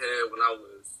songs in my head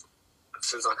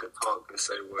since I could talk and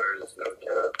say words.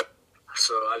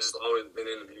 So I just always been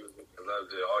into music and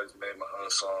loved it. Always made my own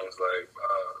songs,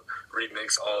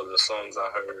 remix all the songs I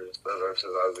heard since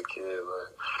I was a kid.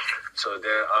 So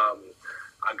then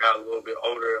I got a little bit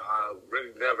older. I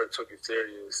really never took it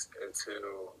serious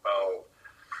until about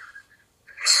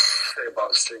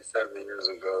 6-7 years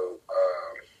ago.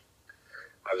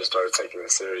 I just started taking it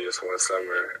serious one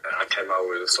summer. I came out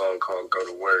with a song called "Go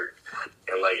to Work,"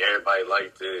 and everybody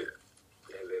liked it,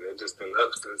 and then it just been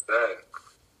up since that.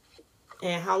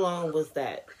 And how long was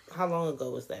that? How long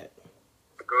ago was that?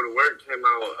 Go to Work came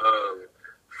out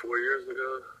 4 years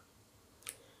ago.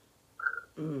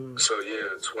 So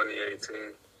yeah,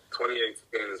 2018.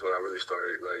 2018 is when I really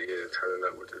started turning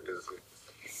up with the business.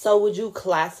 So would you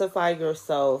classify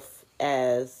yourself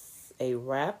as a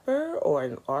rapper or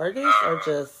an artist or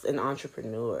just an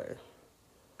entrepreneur?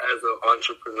 As an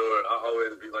entrepreneur, I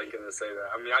always be liking to say that.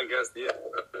 I mean, I guess, yeah, I'm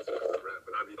a rapper,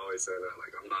 but I be always saying that.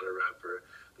 I'm not a rapper.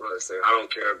 I'm not saying, I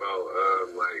don't care about, I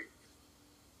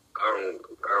don't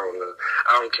know.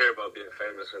 I don't care about being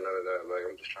famous or none of that.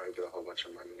 I'm just trying to get a whole bunch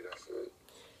of money. That's it.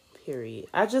 Period.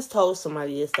 I just told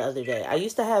somebody this the other day. I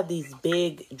used to have these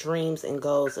big dreams and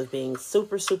goals of being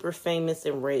super, super famous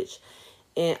and rich.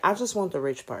 And I just want the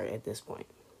rich part at this point.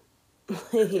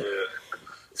 Yeah.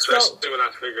 Especially when I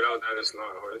figured out that it's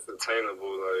not hard. It's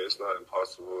attainable. It's not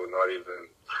impossible. Not even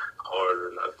hard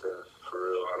or nothing. For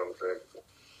real, I don't think.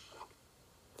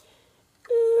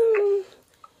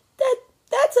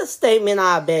 That's a statement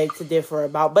I beg to differ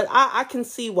about. But I can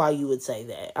see why you would say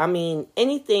that. I mean,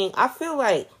 I feel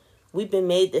like we've been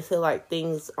made to feel like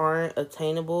things aren't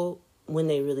attainable when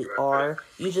they really are.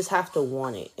 You just have to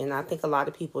want it. And I think a lot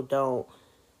of people don't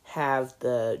have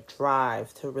the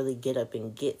drive to really get up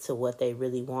and get to what they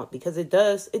really want, because it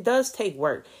does take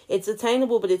work. It's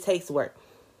attainable, but it takes work.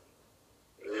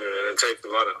 Yeah, and it takes a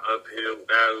lot of uphill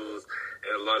battles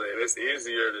and it's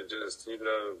easier to just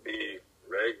be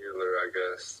regular, I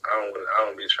guess. I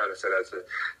don't be trying to say that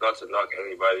not to knock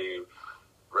anybody.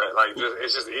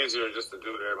 It's just easier just to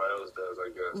do what everybody else does, I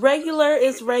guess. Regular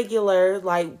is regular.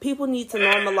 People need to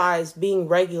normalize being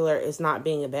regular is not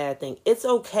being a bad thing. It's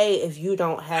okay if you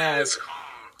don't have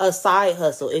a side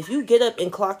hustle. If you get up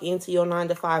and clock into your 9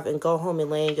 to 5 and go home and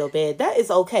lay in your bed, that is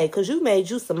okay, because you made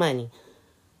you some money.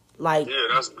 Yeah,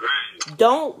 that's great.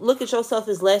 Don't look at yourself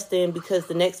as less than because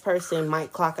the next person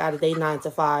might clock out of their 9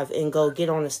 to 5 and go get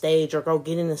on a stage or go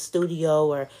get in the studio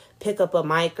or pick up a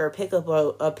mic or pick up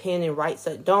a pen and write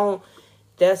something.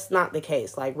 That's not the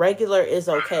case. Regular is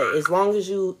okay. As long as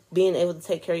you being able to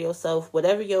take care of yourself,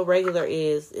 whatever your regular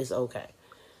is okay.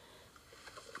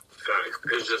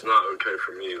 It's just not okay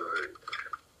for me. You know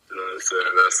what I'm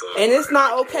saying? That's all. And it's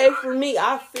not okay for me.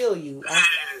 I feel you.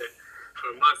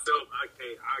 For myself, I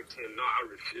cannot. I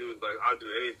refuse. I'll do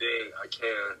anything I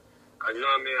can. You know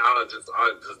what I mean? I just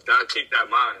gotta keep that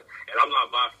mind. And I'm not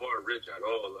by far rich at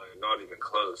all. Not even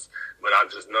close. But I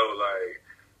just know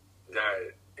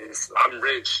that I'm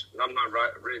rich. I'm not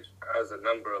rich as a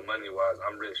number of money wise.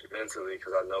 I'm rich mentally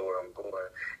because I know where I'm going.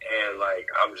 And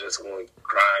I'm just going to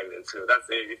grind until that's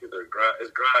it. It's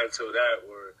grind until that,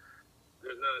 or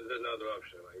there's no other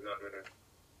option. You know what I mean?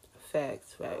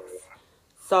 Facts.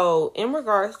 So, in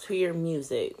regards to your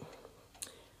music,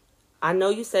 I know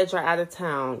you said you're out of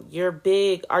town. You're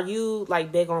big. Are you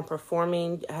big on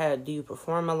performing? Do you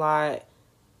perform a lot?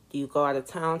 Do you go out of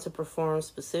town to perform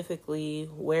specifically?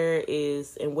 Where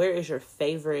is your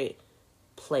favorite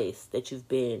place that you've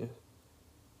been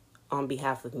on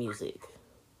behalf of music?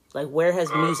 Like, where has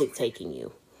music taken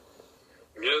you?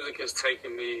 Music has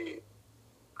taken me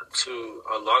to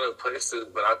a lot of places,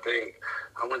 but I think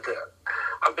I've been to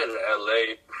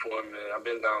LA performing. I've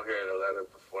been down here in Atlanta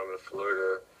performing,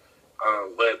 Florida.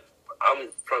 But I'm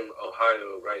from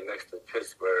Ohio, right next to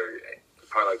Pittsburgh,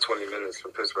 probably like 20 minutes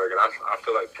from Pittsburgh. And I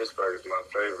feel like Pittsburgh is my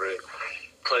favorite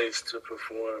place to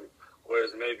perform.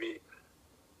 Whereas maybe,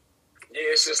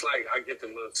 yeah, it's just like I get the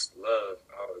most love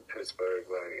out of Pittsburgh.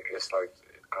 Like, it's like,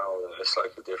 I don't know, it's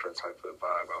like a different type of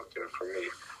vibe out there for me.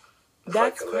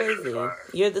 That's like crazy.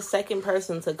 You're the second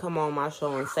person to come on my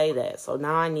show and say that. So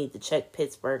now I need to check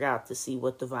Pittsburgh out to see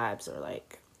what the vibes are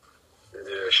like.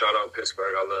 Yeah, shout out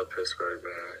Pittsburgh. I love Pittsburgh,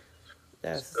 man.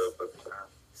 That's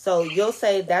so you'll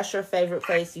say that's your favorite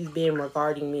place you've been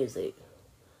regarding music?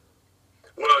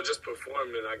 Well, just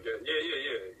performing, I guess.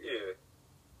 Yeah.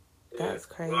 That's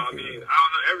crazy. Well, I mean, I don't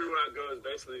know. Everywhere I go is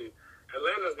basically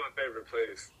Atlanta's my favorite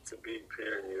place to be.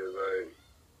 Period. Like,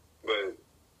 but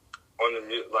on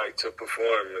the like to perform,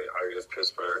 I guess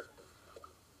Pittsburgh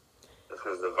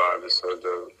because the vibe is so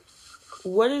dope.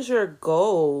 What is your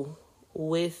goal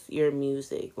with your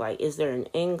music? Like, is there an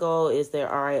end goal? Is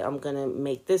there, all right, I'm gonna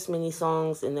make this many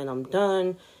songs and then I'm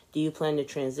done? Do you plan to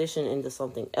transition into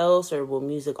something else, or will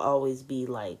music always be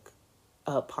like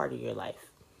a part of your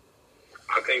life?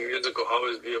 I think music will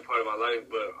always be a part of my life,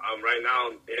 but right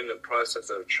now I'm in the process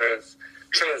of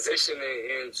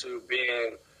transitioning into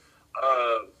being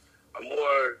a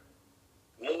more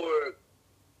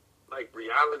like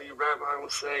reality rap, I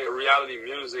would say, or reality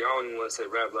music. I don't even want to say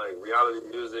rap, like reality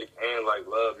music and like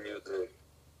love music.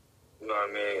 You know what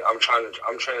I mean? I'm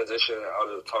transitioning out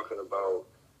of talking about,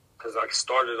 because I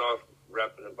started off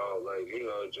rapping about like,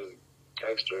 just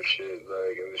gangster shit,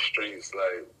 like in the streets,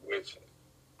 like, which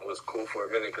was cool for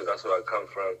a minute because that's where I come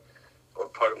from, or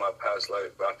part of my past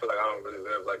life. But I feel like I don't really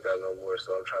live like that no more,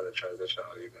 so I'm trying to transition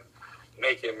out even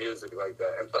making music like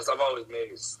that. And plus, I've always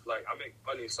made, like, I make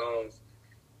funny songs.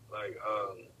 Like,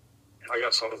 I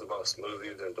got songs about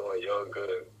smoothies and doing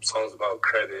yoga, songs about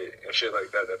credit and shit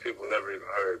like that people never even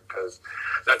heard, because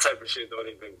that type of shit don't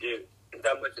even get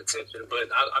that much attention. But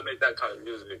I make that kind of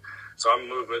music. So I'm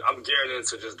gearing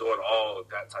into just doing all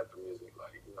that type of music,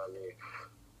 like, you know what I mean?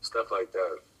 Stuff like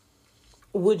that.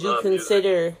 Would you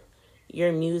consider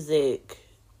your music,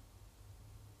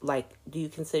 like, do you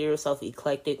consider yourself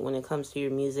eclectic when it comes to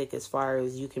your music as far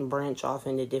as you can branch off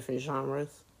into different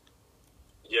genres?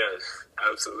 Yes,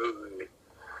 absolutely.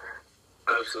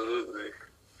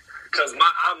 Because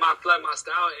my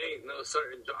style ain't no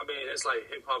certain. I mean, it's like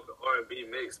hip hop and R&B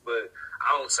mix, but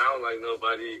I don't sound like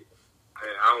nobody.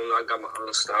 I got my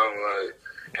own style, like,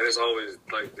 and it's always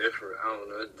like different. I don't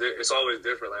know. It's always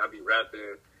different. Like, I be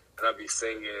rapping and I be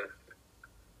singing,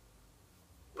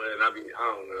 but I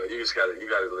don't know. You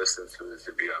gotta listen to it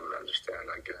to be able to understand,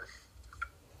 I guess.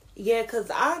 Yeah,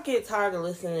 because I get tired of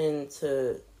listening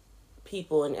to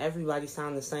people and everybody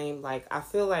sound the same. Like, I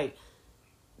feel like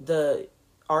the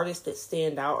artists that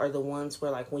stand out are the ones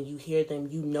where, like, when you hear them,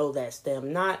 you know that's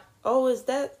them. Not, oh, is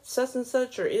that such and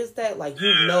such, or is that, like,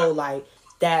 you know, like,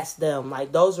 that's them.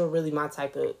 Like, those are really my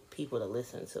type of people to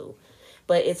listen to.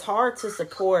 But it's hard to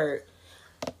support.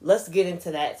 Let's get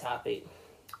into that topic.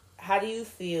 How do you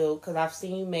feel, because I've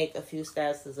seen you make a few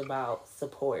statuses about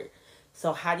support.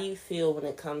 So how do you feel when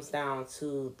it comes down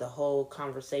to the whole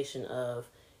conversation of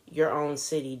your own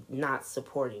city not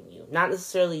supporting you? Not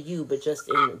necessarily you, but just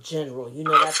in general. You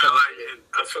know, I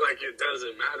feel like it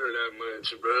doesn't matter that much,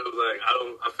 bro. Like,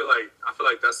 I feel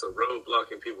like that's a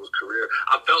roadblock in people's career.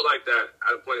 I felt like that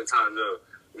at a point in time, though.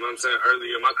 You know what I'm saying?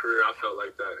 Early in my career, I felt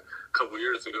like that a couple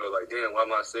years ago. Like, damn, why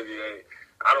my city ain't?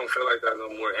 I don't feel like that no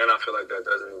more, and I feel like that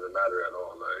doesn't even matter at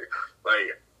all. Like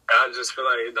I just feel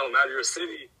like it don't matter. Your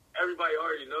city, everybody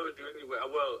already knows you anyway.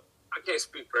 Well, I can't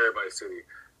speak for everybody's city.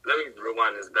 Let me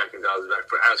rewind this back and dial this back.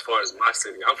 For as far as my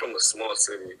city, I'm from a small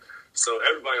city, so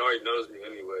everybody already knows me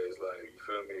anyways. Like, you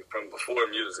feel me? From before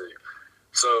music.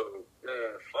 So,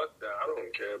 man, fuck that. I don't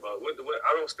care about what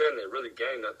I don't stand there really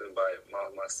gain nothing by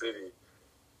my city.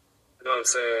 You know what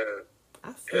I'm saying?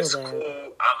 It's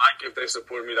cool. I like if they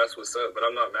support me. That's what's up. But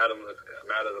I'm not mad at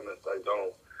them if they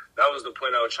don't. That was the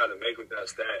point I was trying to make with that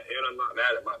stat. And I'm not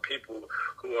mad at my people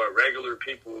who are regular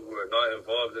people who are not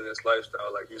involved in this lifestyle,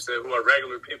 like you said, who are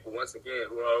regular people, once again,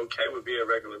 who are okay with being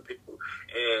regular people.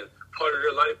 And part of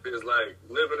their life is, like,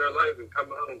 living their life and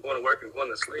coming home, going to work and going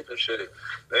to sleep and shit.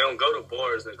 They don't go to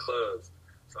bars and clubs.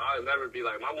 So I'll never be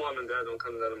like, my mom and dad don't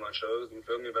come to none of my shows, you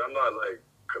feel me? But I'm not, like,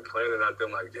 complaining at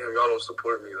them like, damn, y'all don't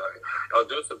support me. Like, y'all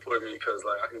do support me because,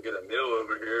 like, I can get a meal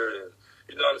over here. And,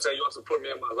 you know what I'm saying? Y'all support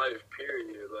me in my life,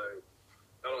 period. Like,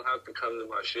 y'all don't have to come to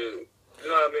my shit. You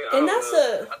know what I mean?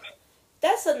 And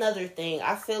that's another thing.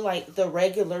 I feel like the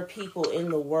regular people in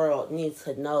the world need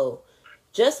to know.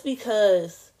 Just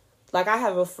because, like, I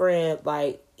have a friend,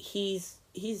 like, he's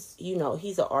you know,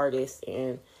 he's an artist,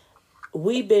 and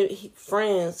we've been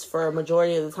friends for a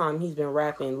majority of the time. He's been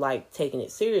rapping, like, taking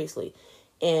it seriously.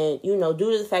 And, you know,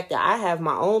 due to the fact that I have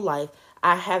my own life,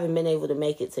 I haven't been able to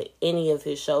make it to any of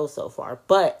his shows so far.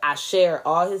 But I share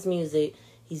all his music.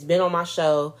 He's been on my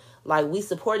show. Like, we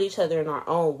support each other in our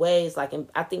own ways. Like, and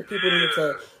I think people need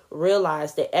to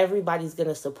realize that everybody's going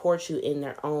to support you in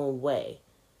their own way.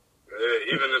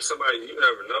 Yeah, even if somebody, you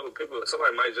never know,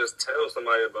 somebody might just tell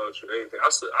somebody about you, anything.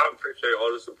 I appreciate all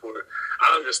the support.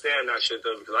 I understand that shit,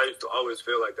 though, because I used to always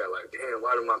feel like that, like, damn,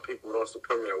 why do my people don't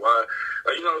support me, or why?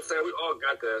 Like, you know what I'm saying? We all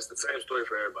got that. It's the same story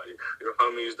for everybody. Your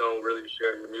homies don't really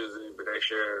share your music, but they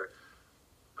share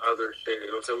other shit.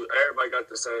 You know what I'm saying? Everybody got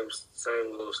the same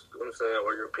little, you know what I'm saying,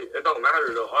 or your people. It don't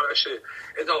matter, though. All that shit,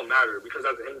 it don't matter, because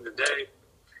at the end of the day,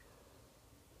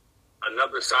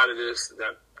 another side of this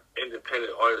that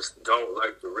independent artists don't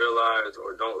like to realize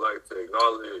or don't like to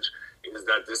acknowledge is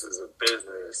that this is a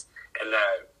business, and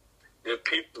that if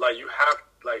people, like, you have,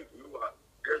 like,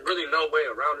 there's really no way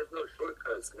around. There's no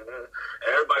shortcuts, man.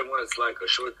 Everybody wants, like, a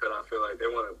shortcut. I feel like they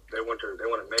want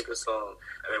to make a song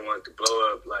and they want it to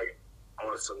blow up, like,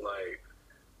 on some, like,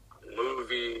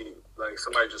 movie, like,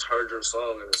 somebody just heard your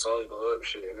song and the song blow up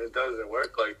shit, and it doesn't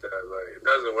work like that. Like, it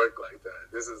doesn't work like that.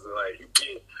 This is, like, you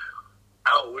get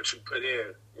out what you put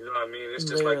in. You know what I mean? It's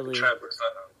just like the trapper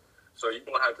sound. So you're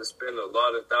going to have to spend a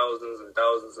lot of thousands and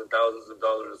thousands and thousands of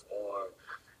dollars on,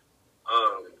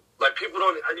 like, people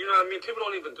don't, you know what I mean? People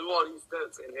don't even do all these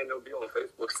steps, and then they'll be on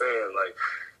Facebook saying, like,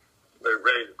 they're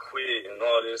ready to quit and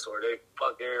all this, or they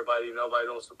fuck everybody, nobody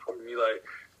don't support me. Like,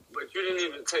 but you didn't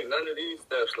even take none of these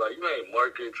steps. Like, you ain't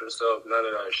market yourself, none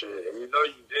of that shit. And you know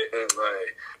you didn't,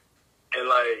 like, and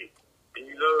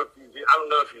you know if you did, I don't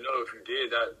know if you know if you did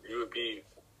that, you would be,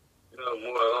 you know,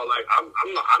 more like,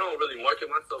 I don't really market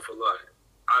myself a lot.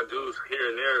 I do here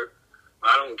and there.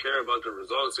 I don't care about the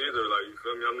results either. Like, you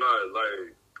feel me? I'm not,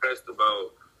 like, pressed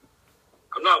about,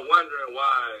 I'm not wondering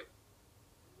why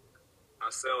I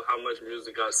sell how much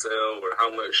music I sell or how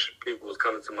much people is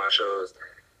coming to my shows.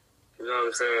 You know what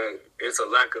I'm saying? It's a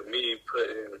lack of me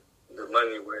putting the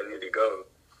money where it need to go.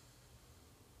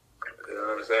 You know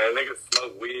what I'm saying? Niggas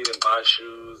smoke weed and buy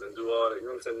shoes and do all that. You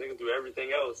know what I'm saying? Niggas do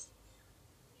everything else,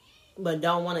 but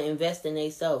don't want to invest in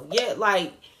themselves. Yeah,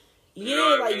 like, you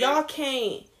know like, I mean? y'all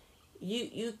can't.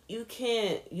 You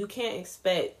can't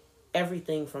expect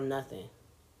everything from nothing.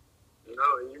 No,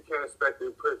 and you can't expect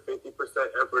to put 50%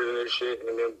 effort in this shit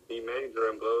and then be major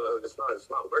and blow up. It's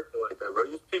not working like that, bro.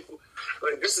 These people,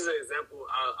 like, this is an example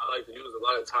I like to use a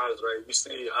lot of times, right? You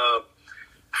see,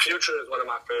 Future is one of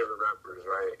my favorite rappers,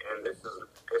 right? And it's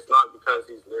not because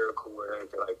he's lyrical or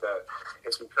anything like that.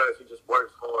 It's because he just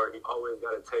works hard. He always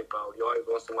got a tape out. He always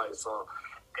wants somebody's song.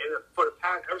 And for the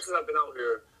past, ever since I've been out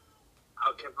here,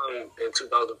 I came home in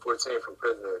 2014 from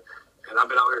prison. And I've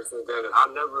been out here since then, and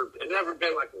it's never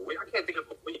been like a week. I can't think of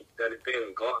a week that it's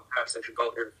been gone past since you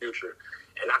don't hear the Future.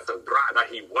 And that's a grind that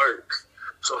he works.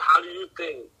 So how do you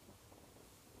think,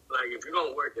 like, if you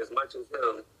don't work as much as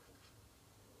him,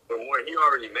 or more, he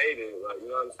already made it, like, you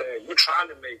know what I'm saying? You're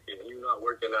trying to make it, and you're not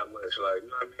working that much, like,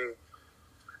 you know what I mean?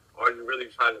 Or are you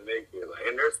really trying to make it? Like,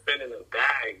 and they're spending a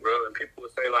bag, bro, and people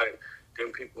would say, like,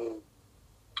 them people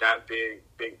got big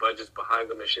budgets behind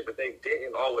them and shit, but they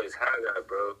didn't always have that,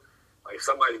 bro. Like,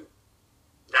 somebody,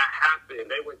 that happened.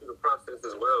 They went through the process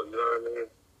as well, you know what I mean?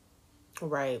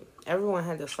 Right. Everyone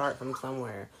had to start from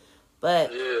somewhere.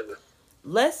 But yeah.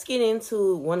 Let's get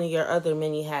into one of your other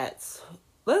mini hats.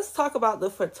 Let's talk about the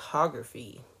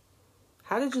photography.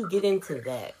 How did you get into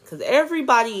that? Because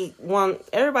everybody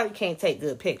can't take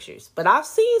good pictures. But I've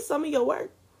seen some of your work.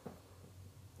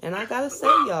 And I gotta say,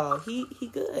 y'all, he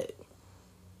good.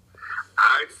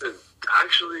 I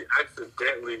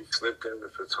accidentally slipped into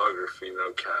photography,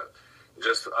 no cap.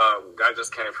 That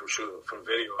just came from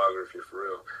videography, for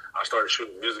real. I started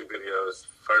shooting music videos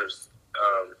first,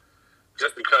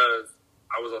 just because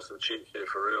I was on some cheap shit,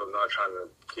 for real, not trying to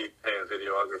keep paying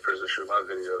videographers to shoot my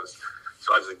videos.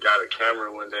 So I just got a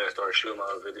camera one day and started shooting my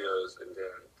own videos, and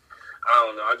then, I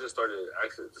don't know, I just started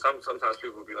sometimes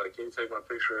people would be like, can you take my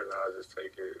picture? And I'll just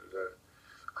take it. And then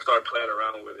I started playing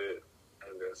around with it,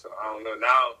 and then, so I don't know,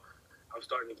 now I'm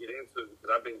starting to get into it,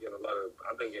 because I've been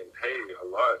getting paid a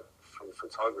lot from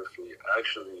photography,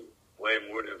 actually way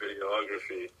more than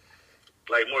videography.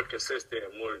 like more consistent,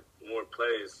 more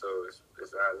plays. So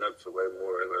it's adding up to way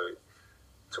more like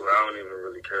to where I don't even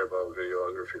really care about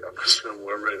videography. I'm just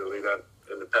more ready to leave that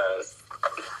in the past.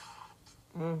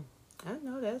 I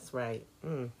know that's right.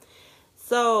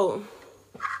 So,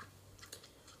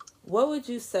 what would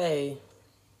you say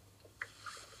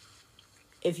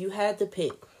if you had to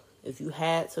pick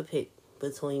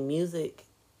between music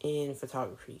and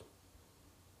photography?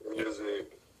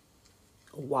 Music.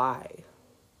 Why?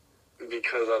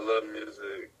 Because I love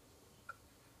music,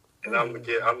 and I'm gonna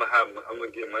get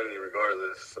money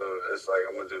regardless. So it's like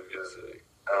I'm gonna do music.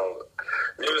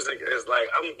 Music is like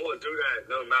I'm gonna do that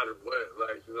no matter what.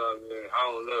 Like, you know what I mean? I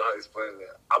don't know how to explain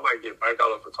that. I might get banked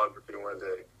out of photography one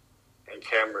day and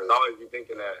cameras. I always be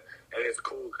thinking that, and it's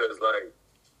cool because like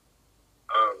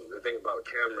the thing about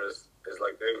cameras is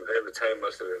like they retain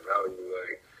most of their value,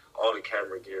 like all the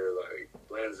camera gear, like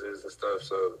lenses and stuff.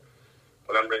 So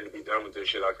when I'm ready to be done with this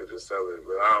shit, I could just sell it.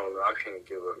 But I don't know. I can't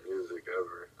give up music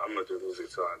ever. I'm gonna do music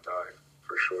till I die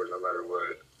for sure, no matter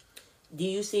what. Do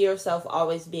you see yourself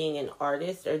always being an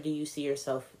artist, or do you see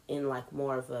yourself in like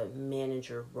more of a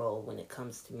manager role when it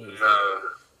comes to music? No,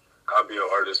 I'll be an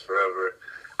artist forever.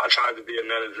 I tried to be a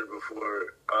manager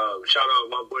before. Shout out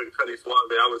my boy Cuddy Suave.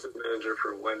 I was his manager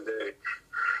for one day,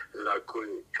 and I quit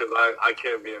because I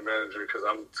can't be a manager because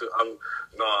I don't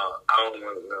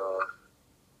want no.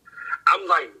 I'm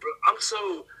like, bro,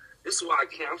 this is why I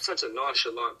can't. I'm such a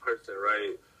nonchalant person,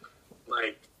 right?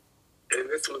 Like, and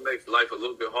this is what makes life a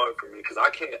little bit hard for me because I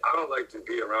don't like to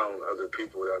be around other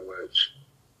people that much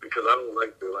because I don't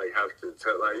like to like have to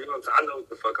tell, like, you know, I know what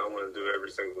the fuck I want to do every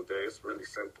single day. It's really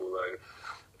simple, like,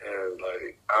 and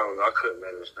like, I don't know, I couldn't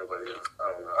manage nobody else.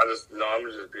 I don't know. I'm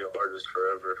gonna just be an artist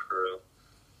forever, for real.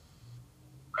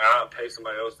 I'll pay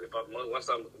somebody else once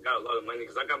I got a lot of money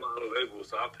because I got my own label,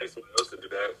 so I'll pay somebody else to do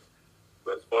that.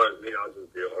 But as far as me, I'll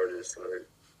just be an artist. Like.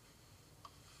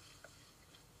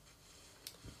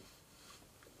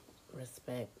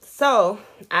 Respect. So,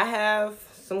 I have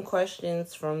some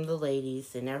questions from the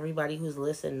ladies, and everybody who's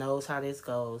listening knows how this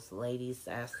goes. Ladies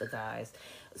ask the guys.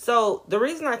 So, the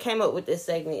reason I came up with this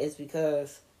segment is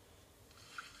because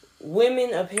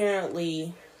women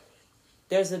apparently,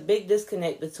 there's a big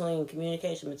disconnect between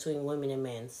communication between women and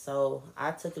men. So, I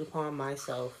took it upon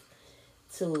myself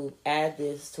to add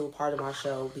this to a part of my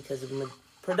show because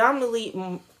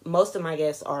predominantly most of my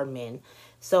guests are men.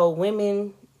 So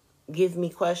women give me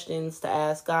questions to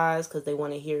ask guys because they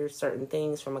want to hear certain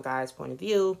things from a guy's point of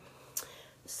view.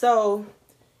 So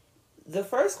the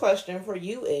first question for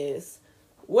you is,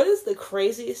 what is the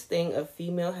craziest thing a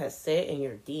female has said in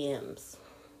your DMs?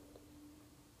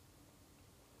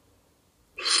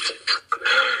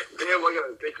 Damn, I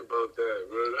gotta think about that,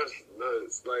 bro. That's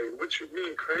nuts. Like, what you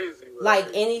mean crazy? Like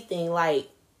anything, like,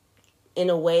 in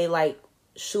a way, like,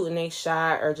 shooting a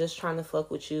shot or just trying to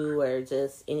fuck with you or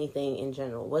just anything in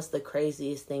general. What's the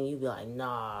craziest thing you'd be like,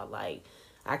 nah, like,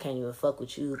 I can't even fuck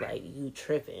with you, like, you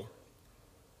tripping?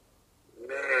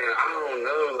 Man, I don't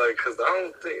know, like, cause I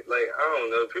don't think, like, I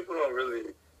don't know. People don't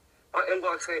really, my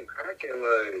inbox ain't cracking,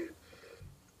 like,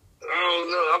 I don't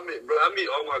know. I meet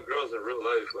all my girls in real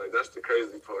life. Like, that's the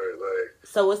crazy part. Like,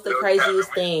 so what's the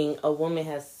craziest thing a woman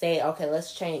has said? Okay,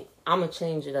 let's change. I'm gonna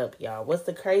change it up, y'all. What's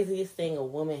the craziest thing a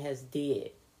woman has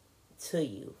did to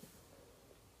you?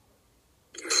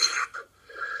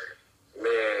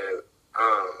 Man,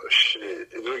 shit.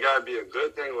 It gotta be a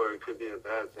good thing or it could be a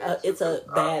bad thing. It's a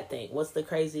bad thing. What's the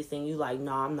craziest thing you like?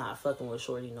 No, I'm not fucking with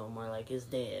Shorty no more. Like, it's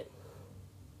dead.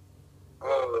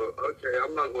 Oh, okay.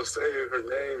 I'm not gonna say her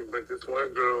name, but this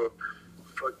one girl,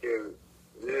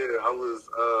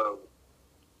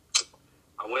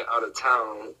 I went out of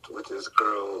town with this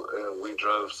girl, and we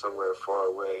drove somewhere far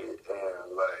away,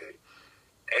 and, like,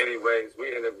 anyways,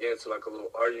 we ended up getting to, like, a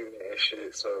little argument and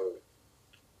shit, so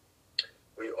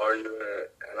we arguing,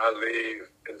 and I leave,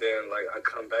 and then, like, I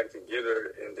come back to get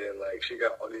her, and then, like, she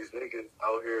got all these niggas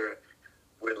out here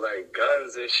with, like,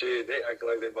 guns and shit. They acting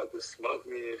like they about to smoke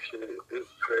me and shit.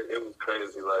 It was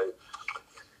crazy. Like,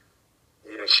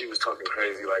 yeah, she was talking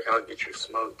crazy. Like, I'll get you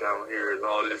smoked down here and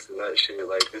all this and that shit.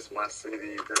 Like, this my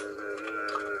city. Da, da,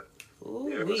 da. Ooh,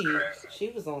 yeah, it was crazy. She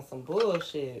was on some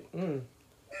bullshit. Yeah.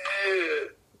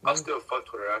 I still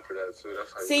fucked with her after that, too.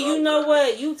 That's how See, you know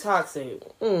what? You toxic.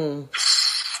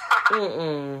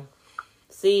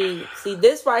 See,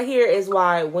 this right here is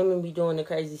why women be doing the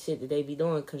crazy shit that they be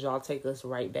doing, because y'all take us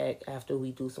right back after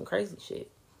we do some crazy shit.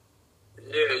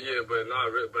 Yeah, but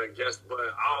not really. But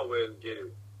I always get,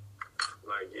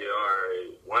 like, yeah, all right,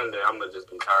 one day I'm going to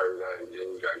just be tired of that, and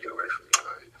you got to get away from me.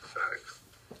 Like, facts.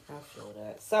 I feel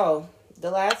that. So, the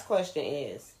last question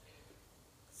is,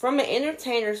 from an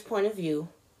entertainer's point of view,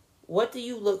 What do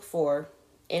you look for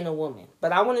in a woman?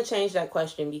 But I want to change that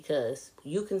question because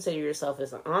you consider yourself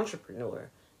as an entrepreneur,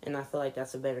 and I feel like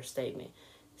that's a better statement.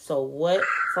 So what,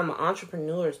 from an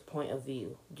entrepreneur's point of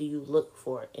view, do you look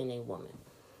for in a woman?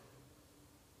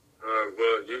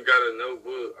 Well, you got a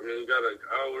notebook. I mean, you got an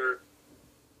hour.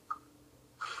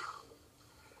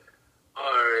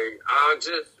 All right. I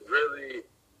just really.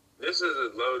 This is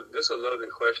a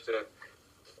loaded question.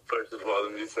 First of all,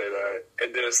 let me say that,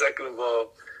 and then second of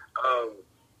all,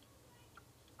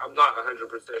 I'm not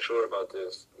 100% sure about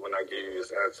this when I give you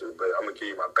this answer, but I'm gonna give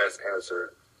you my best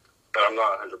answer. But I'm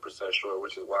not 100% sure,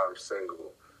 which is why I'm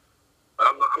single.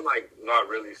 I'm like not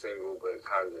really single, but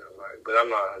kind of like. But I'm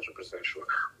not 100% sure.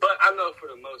 But I know for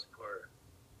the most part,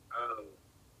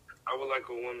 I would like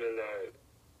a woman that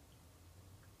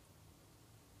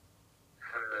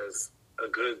has a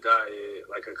good diet,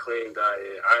 like a clean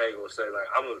diet. I ain't gonna say like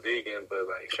I'm a vegan, but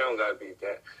like she don't gotta be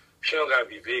that. She don't gotta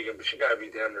be vegan, but she gotta be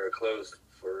damn near close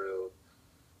for real.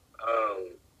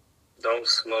 Don't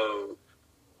smoke.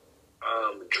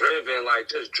 Driven, like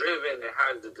just driven and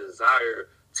has the desire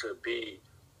to be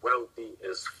wealthy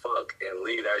as fuck and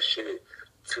leave that shit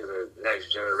to the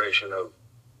next generation of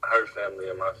her family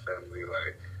and my family.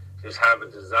 Like, just have a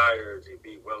desire to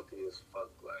be wealthy as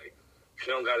fuck. Like,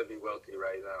 she don't gotta be wealthy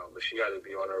right now, but she gotta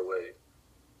be on her way.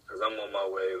 Cause I'm on my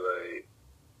way, like,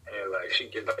 and like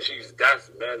that's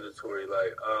mandatory.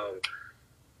 Like,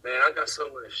 man, I got so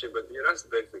much shit, but yeah, that's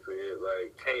basically it.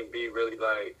 Like, can't be really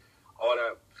like all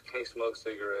that. Can't smoke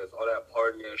cigarettes, all that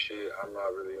party and shit. I'm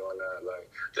not really on that.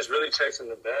 Like, just really chasing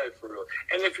the bag for real.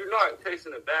 And if you're not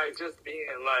chasing the bag, just being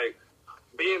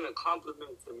a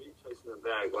compliment to me chasing the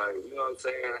bag. Like, you know what I'm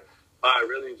saying? By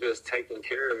really just taking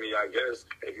care of me, I guess,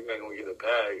 if you ain't gonna get a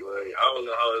bag. Like, I don't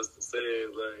know how else to say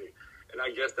it. Like, and I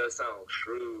guess that sounds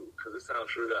true, because it sounds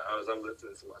true that I'm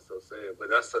listening to myself say it. But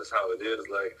that's just how it is.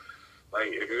 Like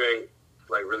if you ain't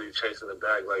like really chasing the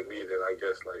bag like me, then I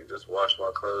guess like just wash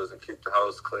my clothes and keep the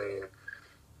house clean,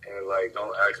 and like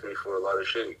don't ask me for a lot of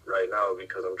shit right now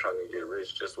because I'm trying to get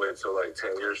rich. Just wait till like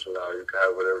 10 years from now, you can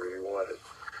have whatever you want.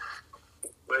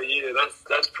 But yeah,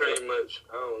 that's pretty much,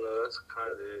 I don't know, that's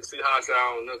kind of it. See how I say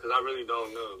I don't know, because I really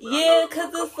don't know. Yeah,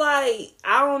 because it's like,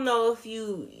 I don't know if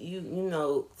you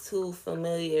know, too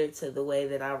familiar to the way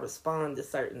that I respond to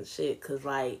certain shit, because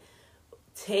like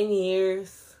 10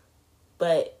 years...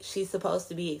 But she's supposed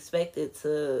to be expected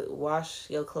to wash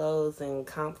your clothes and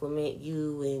compliment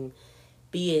you and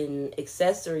be an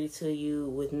accessory to you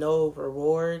with no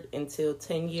reward until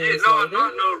 10 years later. Not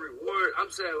no reward. I'm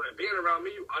saying, like, being around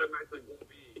me, you automatically going to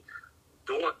be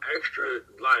doing extra,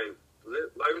 like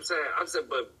I'm saying,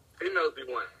 but females be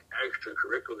wanting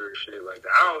extracurricular shit like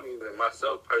that. I don't even,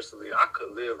 myself personally, I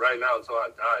could live right now until I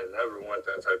die and never want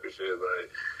that type of shit.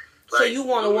 So you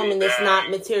want a woman that's not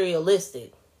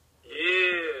materialistic?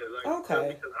 Yeah, like,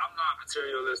 okay. Because I'm not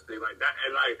materialistic like that,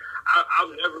 and like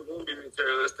I'm never gonna be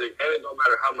materialistic, and it don't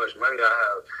matter how much money I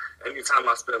have. Anytime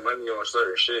I spend money on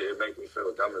certain shit, it makes me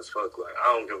feel dumb as fuck. Like,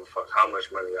 I don't give a fuck how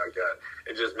much money I got.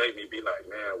 It just make me be like,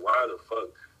 man, why the fuck?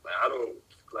 Like, I don't,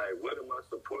 like, what am I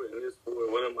supporting this for?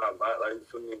 What am I buying? Like,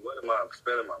 for me, what am I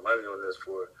spending my money on this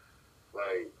for?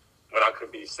 Like, when I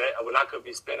could be spending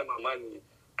my money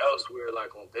elsewhere,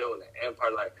 like on building an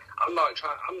empire. Like, I'm like,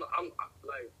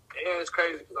 and it's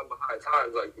crazy because I'm behind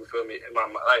times, like, you feel me? In my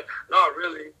mind, like, not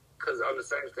really, because on the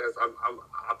same stance,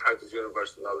 I practice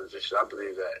universal knowledge and shit. I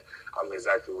believe that I'm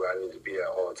exactly where I need to be at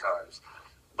all times.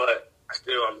 But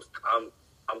still, I'm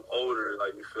older,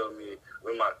 like, you feel me?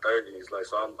 I'm in my 30s, like,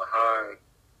 so I'm behind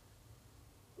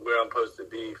where I'm supposed to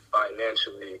be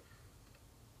financially,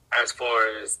 as far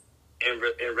as in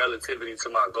relativity to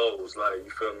my goals. Like,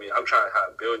 you feel me? I'm trying to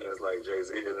have billions like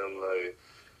Jay-Z and them, like,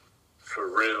 for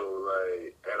real,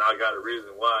 like, and I got a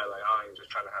reason why. Like, I ain't just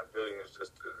trying to have billions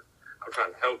I'm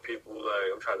trying to help people.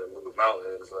 Like, I'm trying to move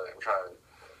mountains. Like, I'm trying to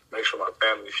make sure my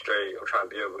family's straight. I'm trying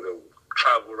to be able to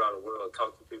travel around the world and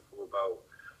talk to people about,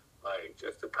 like,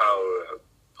 just the power of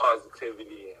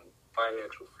positivity and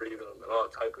financial freedom and all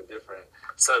type of different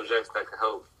subjects that can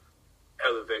help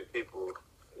elevate people.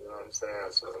 You know what I'm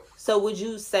saying? So would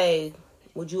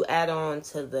you add on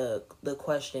to the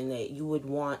question that you would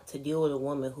want to deal with a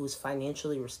woman who's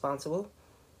financially responsible?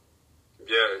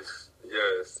 Yes,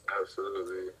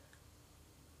 absolutely.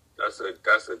 That's a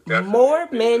definite. More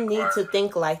men need to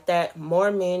think like that.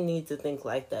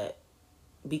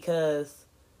 Because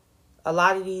a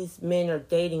lot of these men are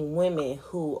dating women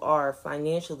who are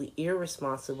financially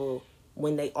irresponsible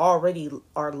when they already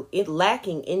are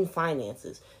lacking in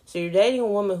finances. So you're dating a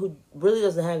woman who really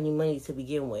doesn't have any money to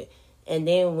begin with. And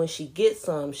then when she gets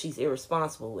some, she's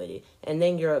irresponsible with it. And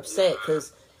then you're upset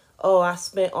because, oh, I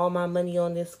spent all my money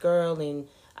on this girl and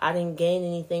I didn't gain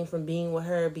anything from being with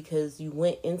her because you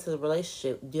went into the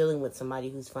relationship dealing with somebody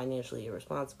who's financially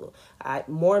irresponsible.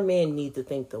 More men need to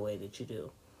think the way that you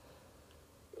do.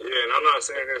 Yeah, and I'm not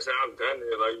saying that I've done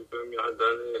it. Like, you feel me? I've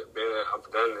done it. I've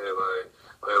done it.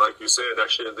 Like you said, that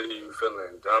shit leave you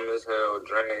feeling dumb as hell,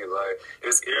 drained. Like,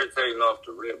 it's irritating off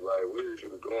the rip. Like, what is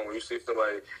you doing when you see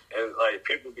somebody and like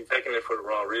people be taking it for the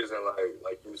wrong reason?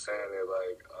 Like you saying it,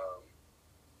 like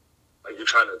you're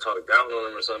trying to talk down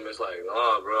on them or something. It's like,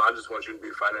 nah, bro. I just want you to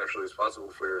be financially responsible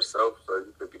for yourself so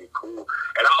you could be cool.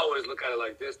 And I always look at it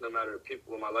like this. No matter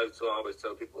people in my life, too, I always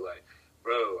tell people like,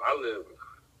 bro,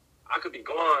 I could be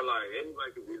gone, like,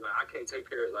 anybody could be like, I can't take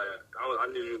care of, like, I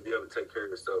need you to be able to take care of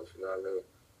yourself, you know what I mean?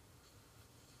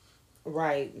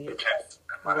 Right. You can't.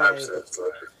 My Right. absence,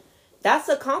 like, That's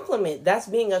a compliment. That's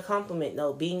being a compliment,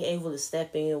 though. Being able to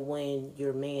step in when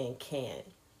your man can.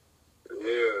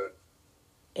 yeah.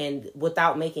 And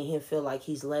without making him feel like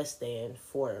he's less than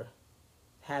for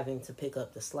having to pick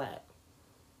up the slack.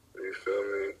 You feel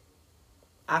me?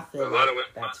 I feel A lot of like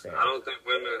women, that's fair. I don't think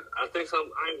women, I think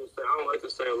some, I ain't gonna say, I don't like to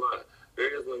say a lot.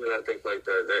 There is women that think like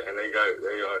that, and they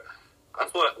are, I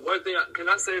thought, one thing, can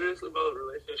I say this about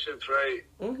relationships, right?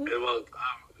 Mm-hmm. About,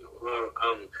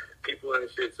 people and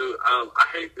shit too. I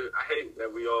hate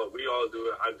that we all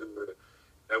do it, I do it,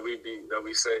 that we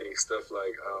say stuff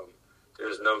like,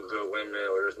 there's no good women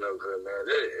or there's no good men.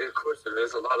 Of course there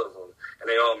is a lot of them. And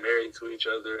they all married to each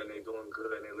other and they doing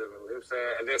good and they living, you know what I'm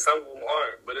saying? And then some of them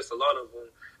aren't, but it's a lot of them.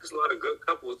 It's a lot of good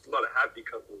couples. It's a lot of happy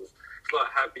couples. It's a lot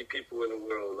of happy people in the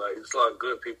world. Like, it's a lot of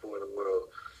good people in the world.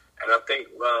 And I think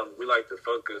we like to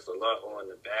focus a lot on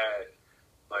the bad.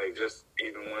 Like, just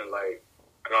even when, like,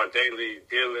 in our daily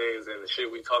dealings and the shit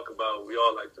we talk about, we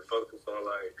all like to focus on,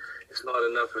 like, it's not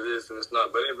enough for this and it's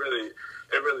not. But it really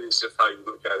is just how you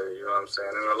look at it, you know what I'm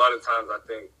saying? And a lot of times I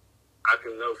think I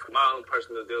can know from my own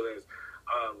personal dealings,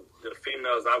 the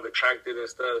females I've attracted and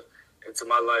stuff into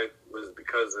my life was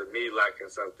because of me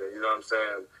lacking something, you know what I'm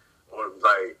saying? Or,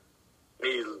 like,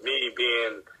 me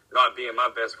not being my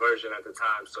best version at the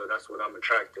time, so that's what I'm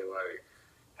attracting, like.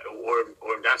 Or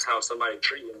that's how somebody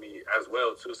treating me as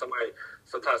well too.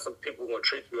 Sometimes some people gonna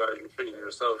treat you as you're treating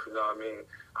yourself. You know what I mean?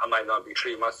 I might not be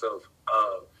treating myself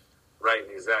right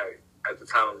and exact at the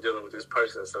time I'm dealing with this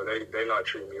person, so they not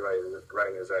treating me right and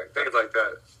exact. Things like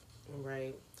that.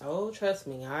 Right. Oh, trust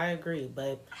me, I agree.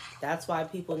 But that's why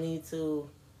people need to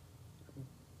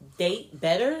date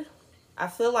better. I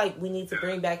feel like we need to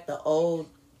bring back the old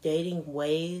dating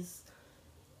ways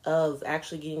of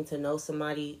actually getting to know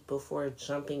somebody before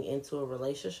jumping into a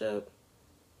relationship.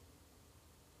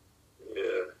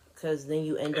 Yeah. Because then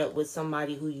you end up with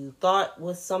somebody who you thought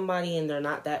was somebody and they're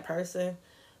not that person.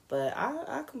 But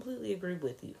I completely agree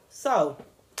with you. So,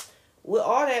 with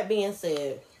all that being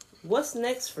said, what's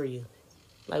next for you?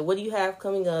 Like, what do you have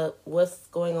coming up? What's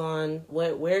going on?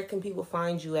 Where can people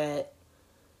find you at?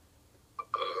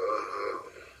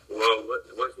 Well,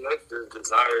 what's next is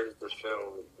Desires the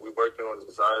film. We're working on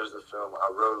Desires the film. I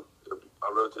wrote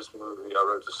this movie. I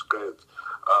wrote the script.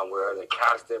 We're in the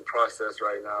casting process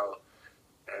right now,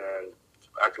 and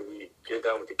after we get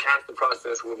done with the casting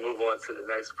process, we'll move on to the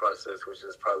next process, which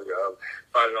is probably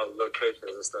finding all the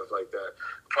locations and stuff like that.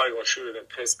 We're probably gonna shoot it in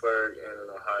Pittsburgh and in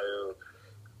Ohio.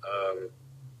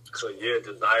 So yeah,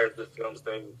 Desires the film.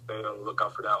 Stay on the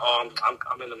lookout for that. Oh,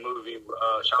 I'm in the movie.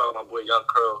 Shout out my boy Young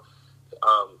Curl.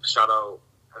 Shout out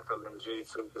FLMG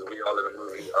too, because we all in the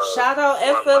movie. Shout out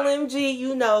FLMG,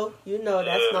 you know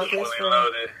that's my best friend.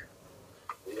 Loaded.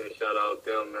 Yeah, shout out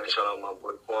them, man. Shout out my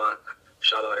boy Quan.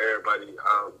 Shout out everybody.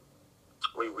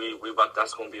 We about,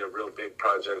 that's gonna be a real big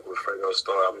project with Fredo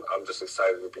Star. I'm just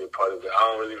excited to be a part of it. I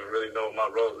don't really know what my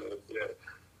role is yet,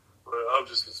 but I'm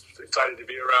just excited to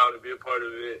be around and be a part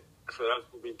of it. So that's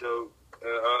gonna be dope.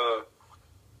 And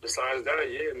besides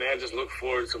that, yeah, man, just look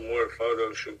forward to more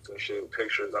photo shoots and shit,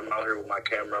 pictures. I'm out here with my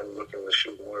camera. I'm looking to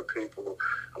shoot more people.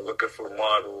 I'm looking for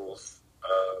models,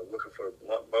 looking for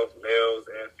both males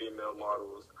and female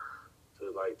models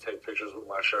to, like, take pictures with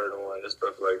my shirt on and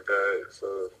stuff like that.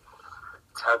 So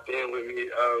tap in with me.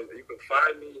 You can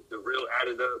find me, The Real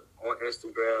Added Up, on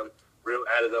Instagram, Real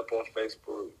Added Up on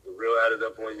Facebook, The Real Added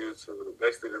Up on YouTube,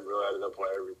 basically The Real Added Up on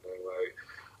everything, like,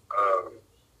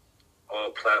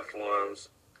 all platforms.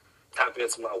 Tap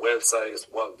into my website. It's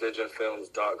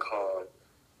wopvisionfilms.com.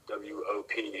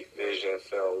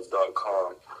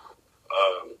 wopvisionfilms.com.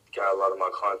 Got a lot of my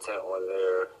content on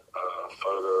there.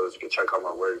 Photos. You can check out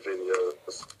my work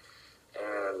videos.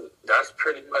 And that's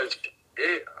pretty much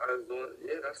it.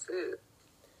 That's it.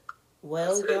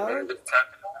 Well, that's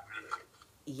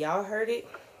y'all heard it.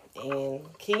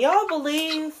 And can y'all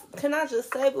believe, can I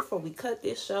just say before we cut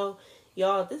this show,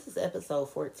 y'all, this is episode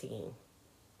 14.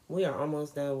 We are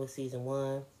almost done with season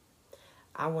 1.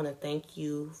 I want to thank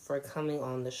you for coming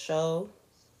on the show.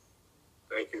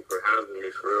 Thank you for having me,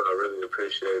 for real. I really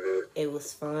appreciate it. It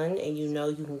was fun, and you know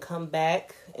you can come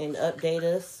back and update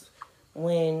us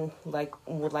when,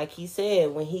 like he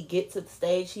said, when he gets to the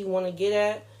stage he want to get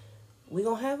at, we're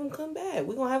going to have him come back.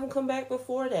 We're going to have him come back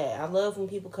before that. I love when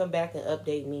people come back and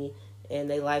update me, and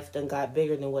their life done got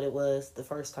bigger than what it was the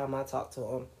first time I talked to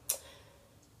them.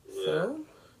 Yeah. So...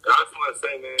 I just want to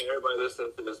say, man, everybody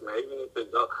listening to this, man, even if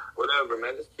it don't, whatever,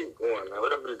 man, just keep going, man.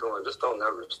 Whatever you're doing, just don't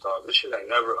never stop. This shit ain't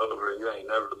never over. You ain't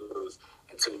never lose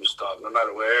until you stop, no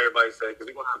matter what everybody say. Because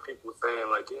you're going to have people saying,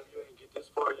 like, yeah, you ain't get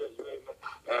this far yet. You ain't,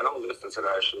 man, don't listen to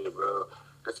that shit, bro.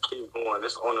 Just keep going.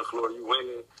 This on the floor, you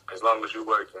winning as long as you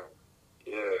working.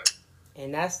 Yeah.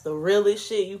 And that's the realest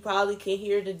shit you probably can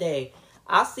hear today.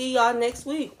 I'll see y'all next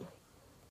week.